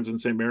Fonda, Remsen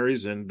St.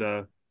 Mary's,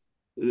 and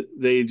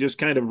they just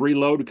kind of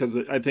reload because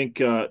I think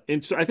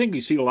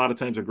you see a lot of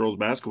times in girls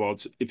basketball.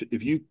 It's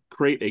if you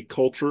create a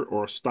culture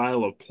or a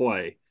style of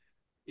play,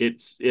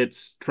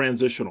 it's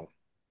transitional.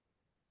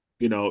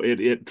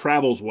 It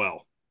travels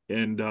well,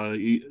 and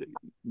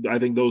I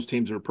think those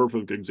teams are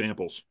perfect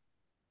examples.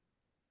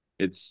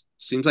 It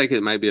seems like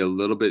it might be a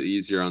little bit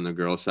easier on the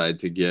girl side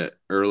to get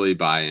early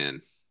buy-in.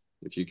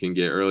 If you can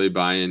get early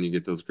buy-in, you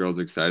get those girls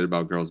excited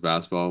about girls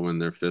basketball when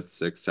they're fifth,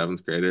 sixth,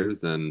 seventh graders,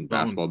 then Um,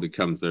 basketball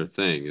becomes their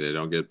thing. They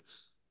don't get,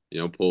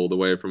 pulled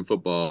away from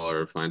football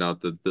or find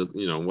out that this,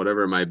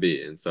 whatever it might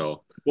be. And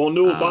so, well,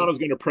 Newell um, Fonda is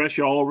going to press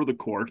you all over the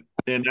court,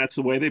 and that's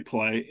the way they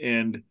play.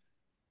 And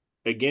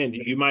again,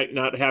 you might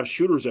not have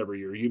shooters every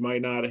year. You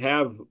might not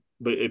have,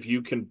 but if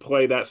you can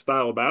play that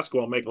style of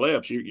basketball and make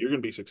layups, you're going to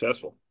be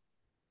successful.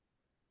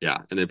 yeah,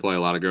 and they play a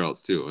lot of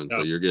girls too. And so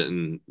Yeah. you're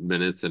getting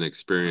minutes and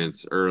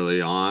experience early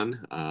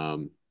on.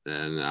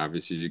 And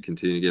obviously you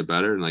continue to get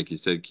better. And like you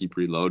said, keep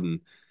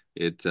reloading.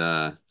 It,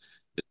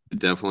 it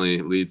definitely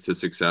leads to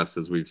success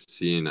as we've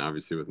seen,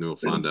 obviously, with Newell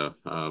Fonda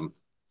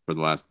for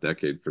the last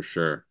decade for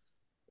sure.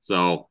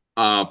 So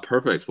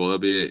Perfect. Well, they'll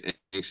be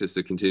anxious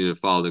to continue to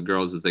follow the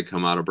girls as they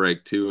come out of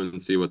break too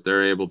and see what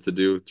they're able to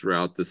do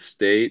throughout the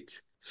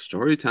state.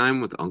 Story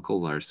time with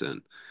Uncle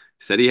Larson.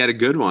 Said he had a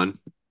good one.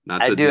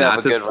 Not I to do have a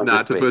not to good one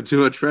not this to week. put too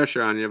much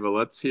pressure on you, but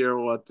let's hear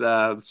what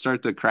let's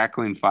start the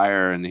crackling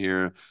fire and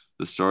hear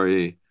the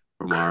story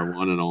from our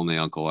one and only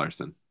Uncle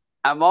Larson.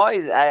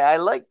 I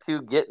like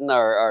to getting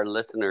our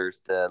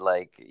listeners to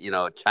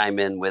chime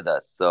in with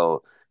us.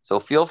 So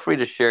feel free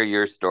to share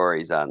your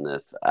stories on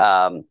this.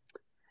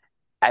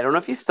 I don't know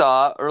if you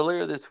saw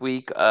earlier this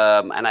week,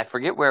 and I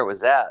forget where it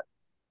was at.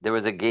 There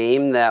was a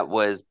game that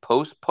was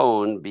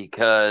postponed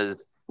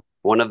because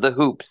a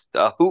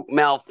hoop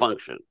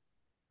malfunction.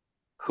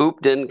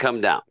 Hoop didn't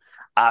come down.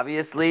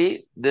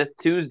 Obviously, this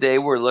Tuesday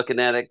we're looking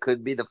at it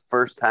could be the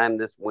first time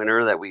this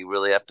winter that we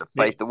really have to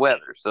fight the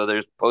weather. So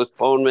there's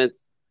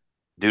postponements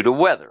due to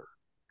weather.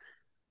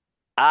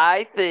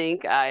 I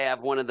think I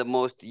have one of the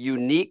most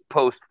unique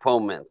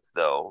postponements,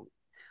 though.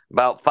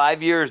 About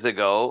 5 years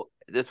ago,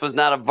 this was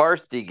not a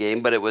varsity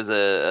game, but it was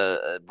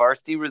a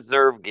varsity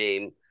reserve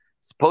game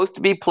supposed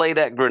to be played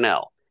at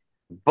Grinnell.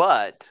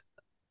 But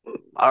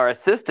our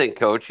assistant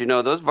coach,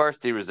 those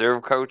varsity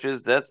reserve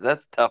coaches,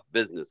 that's tough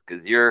business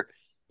because you're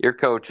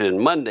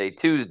coaching Monday,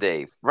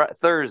 Tuesday,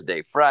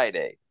 Thursday,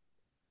 Friday.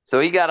 So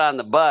he got on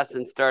the bus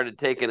and started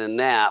taking a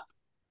nap.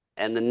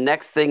 And the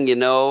next thing you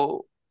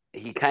know,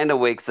 he kind of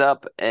wakes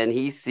up and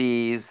he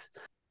sees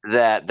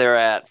that they're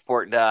at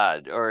Fort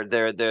Dodge, or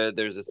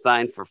there's a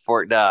sign for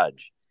Fort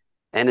Dodge.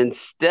 And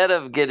instead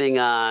of getting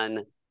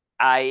on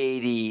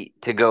I-80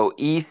 to go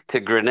east to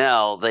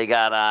Grinnell, they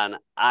got on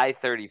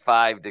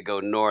I-35 to go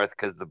north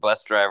because the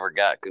bus driver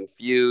got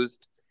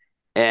confused,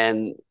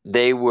 and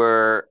they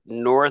were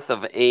north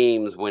of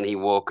Ames when he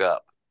woke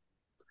up.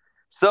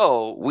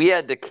 So we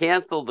had to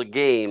cancel the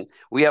game.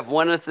 We have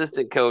one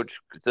assistant coach.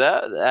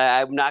 So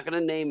I'm not going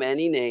to name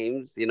any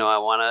names. I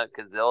want to,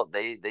 because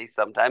they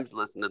sometimes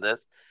listen to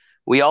this.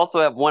 We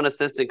also have one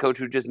assistant coach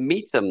who just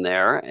meets him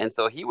there, and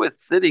so he was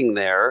sitting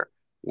there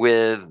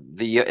with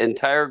the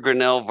entire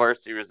Grinnell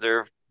varsity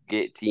reserve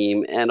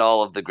team and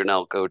all of the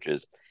Grinnell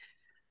coaches.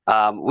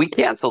 We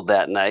canceled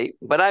that night,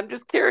 but I'm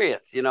just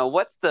curious.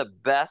 What's the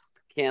best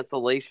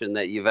cancellation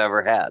that you've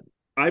ever had?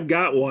 I've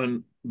got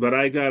one, but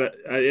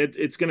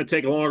it's going to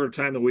take a longer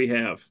time than we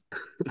have.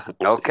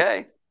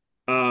 Okay.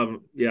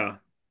 Yeah.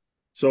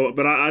 So,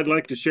 but I'd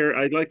like to share.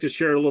 I'd like to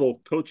share a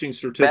little coaching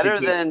certificate. Better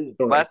than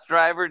story. Bus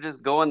driver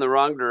just going the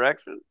wrong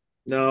direction.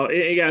 No,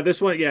 yeah, this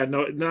one, yeah,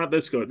 no, not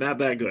this good, not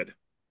that good.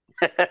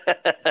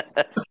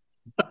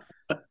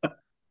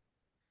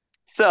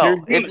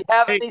 So, if you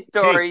have any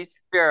stories,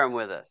 share them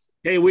with us.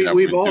 Hey,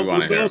 we've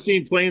all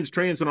seen planes,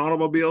 trains, and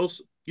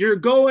automobiles. You're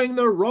going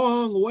the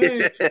wrong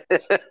way.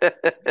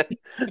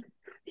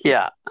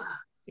 Yeah.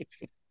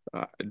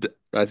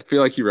 I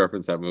feel like you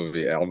reference that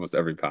movie almost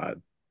every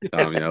pod.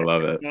 Tommy, I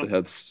love it.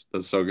 That's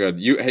so good.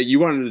 You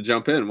wanted to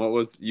jump in. What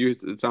was you?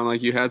 It sounded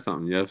like you had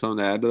something. You have something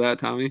to add to that,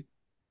 Tommy?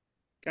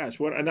 Gosh,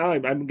 what? Now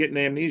I'm getting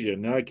amnesia.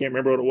 Now I can't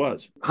remember what it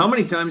was. How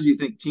many times do you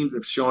think teams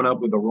have shown up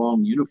with the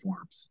wrong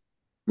uniforms?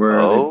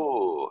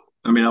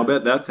 I'll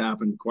bet that's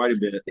happened quite a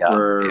bit. Yeah,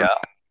 where the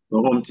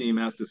home team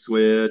has to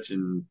switch,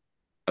 and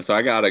so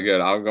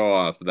I'll go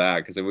off that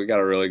because we got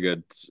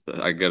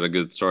I got a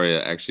good story.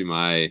 Actually,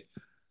 I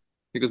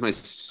think it was my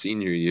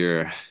senior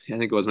year. I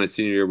think it was my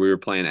senior year. We were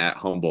playing at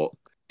Humboldt,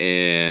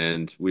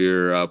 and we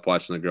were up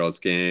watching the girls'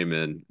 game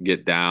and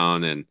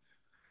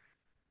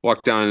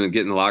walk down and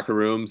get in the locker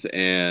rooms.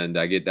 And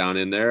I get down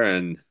in there,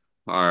 and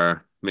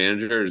our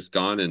manager is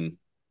gone and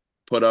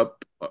put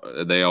up.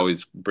 They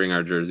always bring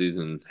our jerseys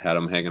and had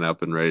them hanging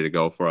up and ready to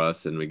go for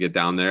us. And we get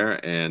down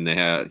there, and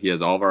he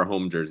has all of our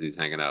home jerseys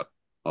hanging up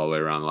all the way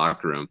around the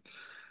locker room.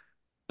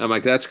 I'm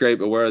like, that's great,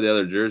 but where are the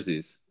other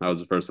jerseys? I was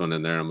the first one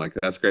in there. I'm like,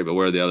 that's great, but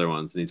where are the other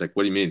ones? And he's like,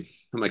 what do you mean?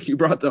 I'm like, you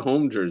brought the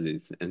home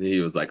jerseys. And he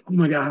was like, oh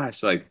my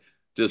gosh, like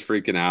just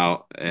freaking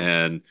out.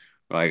 And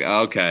we're like,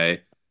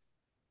 okay.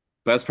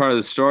 Best part of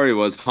the story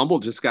was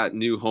Humboldt just got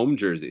new home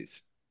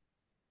jerseys.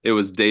 It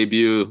was the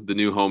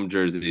new home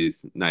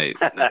jerseys night.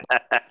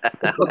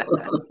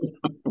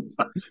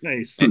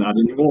 Nice. Not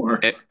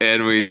anymore.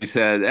 And we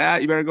said,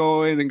 you better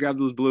go in and grab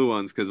those blue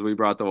ones because we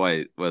brought the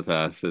white with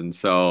us. And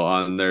so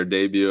on their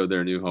debut of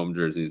their new home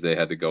jerseys, they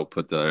had to go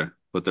put their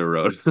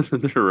road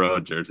their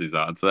road jerseys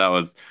on. So that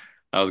was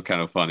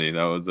kind of funny.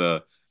 That was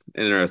a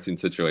interesting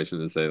situation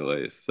to say the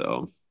least.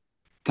 So,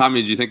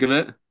 Tommy, did you think of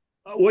it?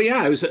 Well,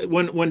 yeah, it was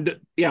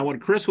when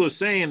Chris was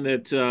saying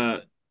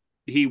that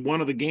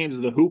one of the games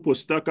the hoop was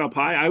stuck up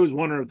high. I was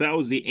wondering if that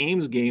was the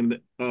Ames game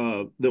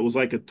that was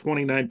like a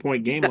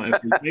 29-point game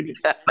last week.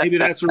 Maybe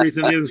that's the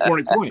reason they didn't score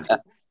any points.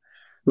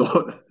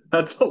 Well,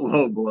 that's a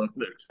low blow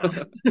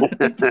there.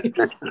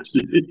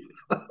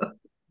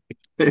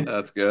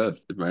 That's good.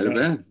 It might have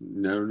been.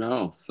 You never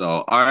know.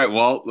 So, all right.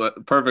 Well,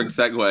 perfect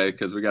segue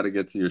because we got to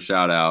get to your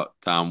shout out.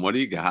 Tom, what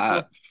do you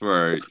got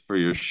for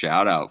your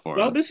shout out for us?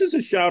 Well, this is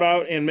a shout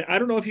out, and I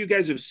don't know if you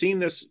guys have seen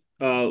this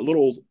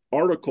little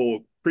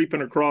article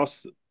creeping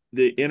across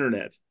the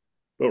internet,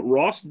 but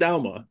Ross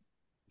Dauma,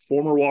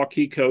 former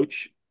Waukee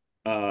coach,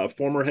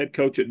 former head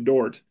coach at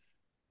Dort,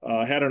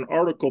 had an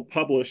article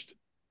published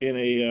in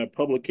a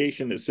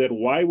publication that said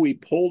why we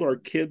pulled our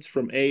kids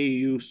from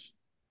AAU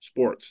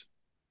sports.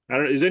 I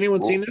don't. Has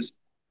anyone seen this?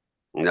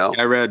 No.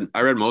 I read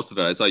most of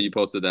it. I saw you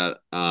posted that.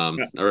 Yeah,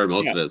 I read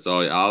most yeah, of it.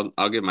 So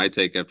I'll give my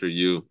take after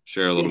you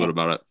share a little yeah. bit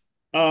about it.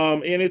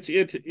 And it's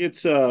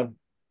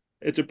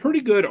a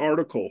pretty good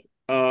article.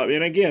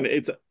 And again,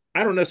 it's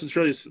I don't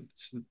necessarily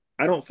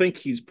I don't think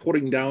he's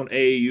putting down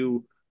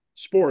AAU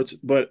sports,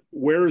 but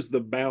where's the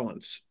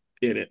balance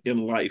in it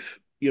in life?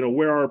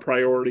 Where are our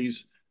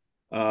priorities?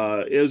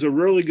 It was a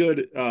really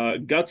good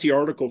gutsy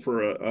article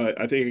for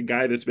I think a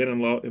guy that's been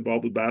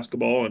involved with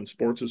basketball and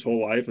sports his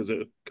whole life as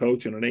a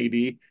coach and an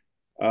AD,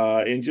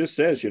 and just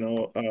says,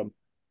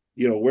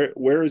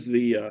 where is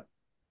the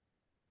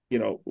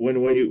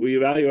when we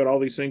evaluate all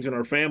these things in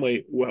our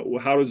family,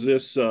 how does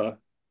this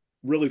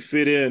really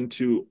fit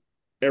into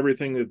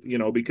everything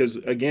that because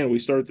again we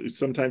start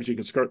sometimes you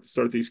can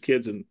start these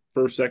kids in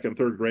first, second,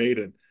 third grade,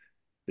 and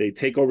they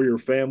take over your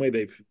family.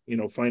 They've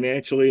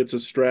financially it's a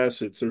stress.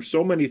 There's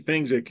so many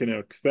things that can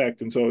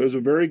affect, and so it was a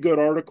very good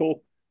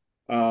article.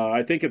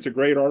 I think it's a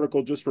great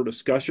article just for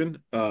discussion.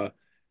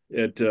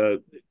 It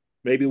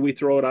maybe we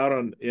throw it out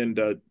on and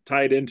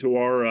tie it into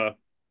our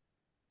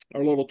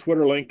little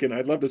Twitter link, and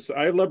I'd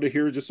love to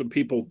hear just some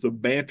people to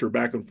banter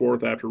back and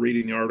forth after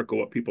reading the article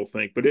what people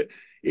think. But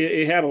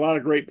it had a lot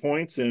of great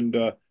points,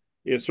 and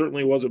it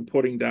certainly wasn't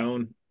putting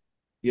down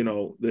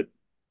that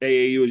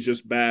AAU is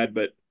just bad.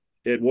 But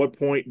at what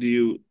point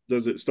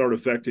does it start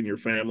affecting your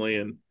family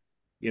and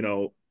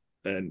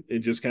and it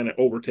just kind of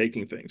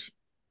overtaking things?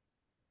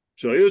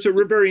 So it was a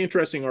very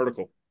interesting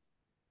article.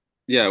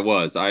 Yeah, it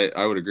was.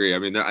 I would agree. I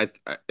mean,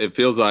 it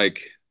feels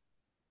like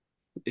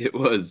it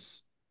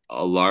was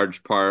a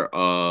large part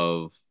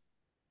of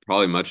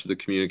probably much of the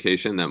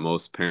communication that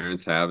most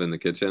parents have in the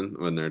kitchen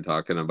when they're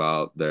talking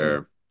about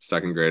their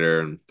second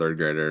grader and third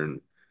grader,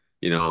 and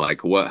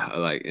like what,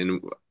 like,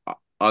 and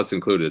us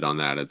included on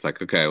that. It's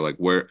like, okay, like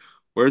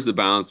where's the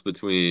balance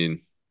between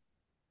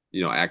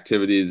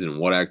activities and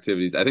what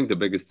activities. I think the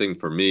biggest thing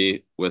for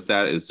me with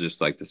that is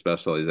just like the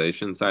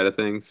specialization side of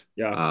things.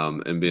 Yeah.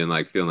 And being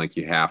like feeling like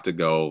you have to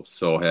go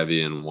so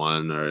heavy in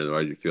one, or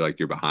otherwise you feel like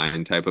you're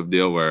behind type of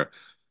deal where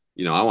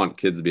I want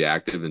kids to be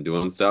active and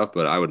doing stuff,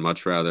 but I would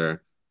much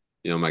rather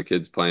my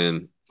kids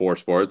playing four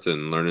sports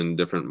and learning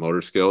different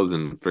motor skills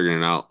and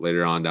figuring out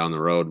later on down the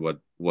road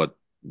what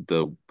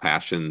the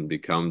passion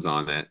becomes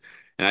on it.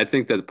 And I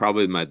think that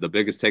probably the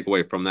biggest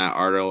takeaway from that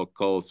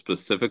article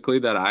specifically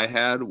that I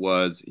had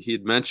was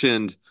he'd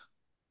mentioned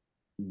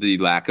the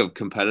lack of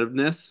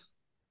competitiveness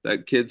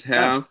that kids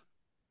Yeah. have,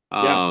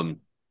 Yeah.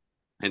 um,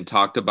 and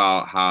talked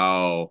about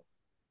how,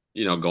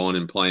 going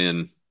and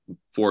playing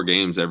four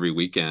games every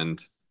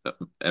weekend,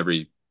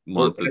 every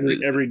Or month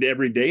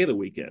every day of the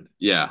weekend.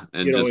 yeah,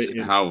 and just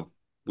how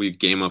we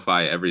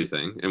gamify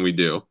everything, and we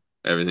do.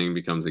 Everything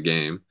becomes a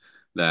game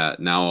that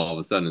now all of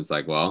a sudden it's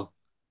like, well,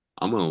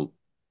 I'm gonna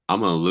I'm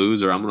gonna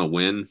lose or I'm gonna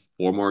win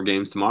four more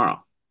games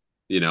tomorrow.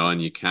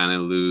 And you kind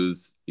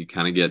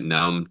of get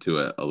numb to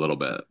it a little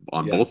bit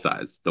on Yeah. both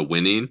sides. The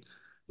winning,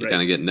 you kind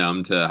Right. of get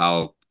numb to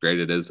how great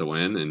it is to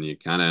win, and you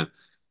kind of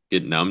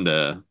get numb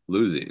to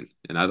losing.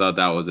 And I thought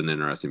that was an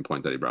interesting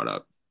point that he brought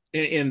up.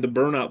 And the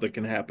burnout that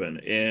can happen.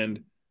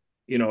 And,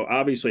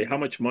 obviously, how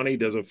much money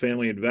does a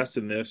family invest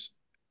in this,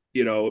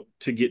 to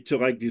get to,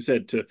 like you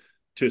said, to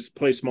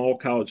play small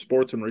college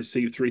sports and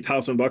receive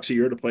 $3,000 a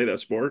year to play that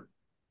sport?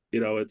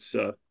 It's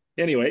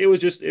anyway,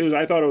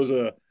 I thought it was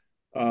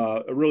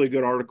a really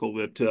good article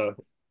that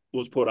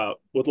was put out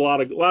with a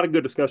lot of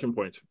good discussion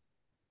points.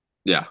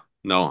 Yeah,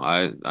 no,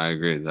 I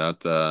agree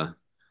that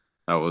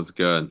was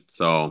good.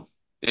 So,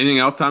 anything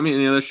else, Tommy?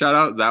 Any other shout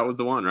out? That was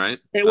the one, right?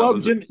 Hey, That well,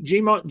 was it.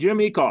 Jim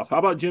Ecoff. How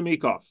about Jim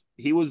Ecoff?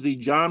 He was the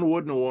John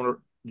Wooden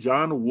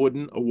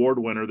Award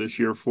winner this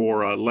year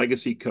for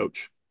Legacy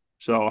Coach.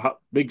 So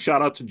big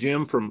shout out to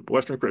Jim from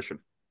Western Christian.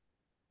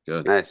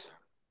 Good. Nice.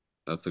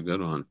 That's a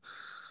good one.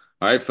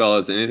 All right,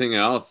 fellas. Anything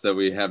else that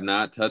we have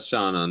not touched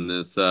on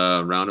this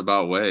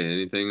roundabout way?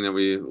 Anything that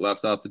we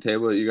left off the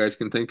table that you guys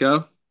can think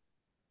of?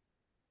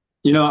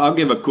 I'll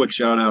give a quick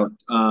shout out.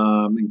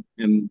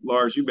 And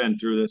Lars, you've been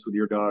through this with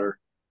your daughter.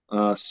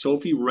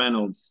 Sophie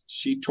Reynolds,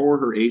 she tore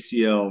her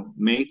ACL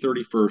May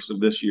 31st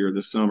of this year,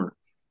 this summer.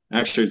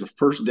 Actually, it's the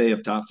first day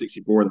of top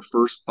 64, the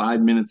first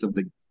 5 minutes of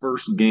the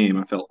first game.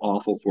 I felt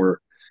awful for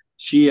her.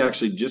 She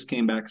actually just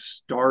came back,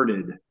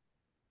 started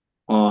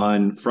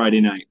on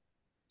Friday night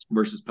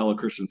versus Pella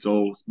Christian.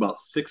 So it's about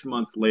 6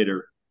 months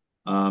later,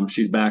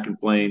 she's back and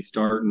playing,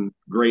 starting.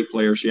 Great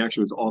player. She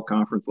actually was all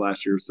conference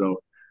last year.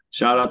 So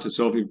shout out to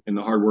Sophie and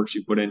the hard work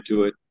she put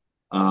into it.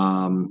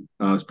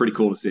 It's pretty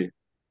cool to see.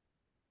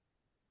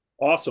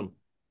 Awesome.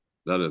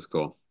 That is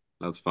cool.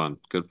 That's fun.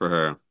 Good for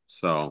her.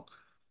 So,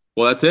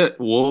 well, that's it.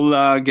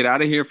 We'll get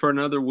out of here for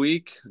another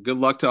week. Good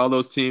luck to all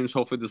those teams.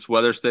 Hopefully, this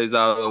weather stays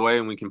out of the way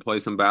and we can play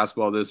some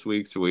basketball this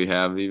week so we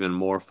have even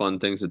more fun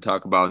things to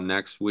talk about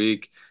next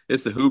week.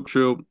 It's the Hoop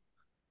Troop.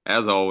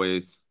 As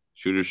always,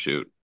 shooters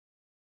shoot.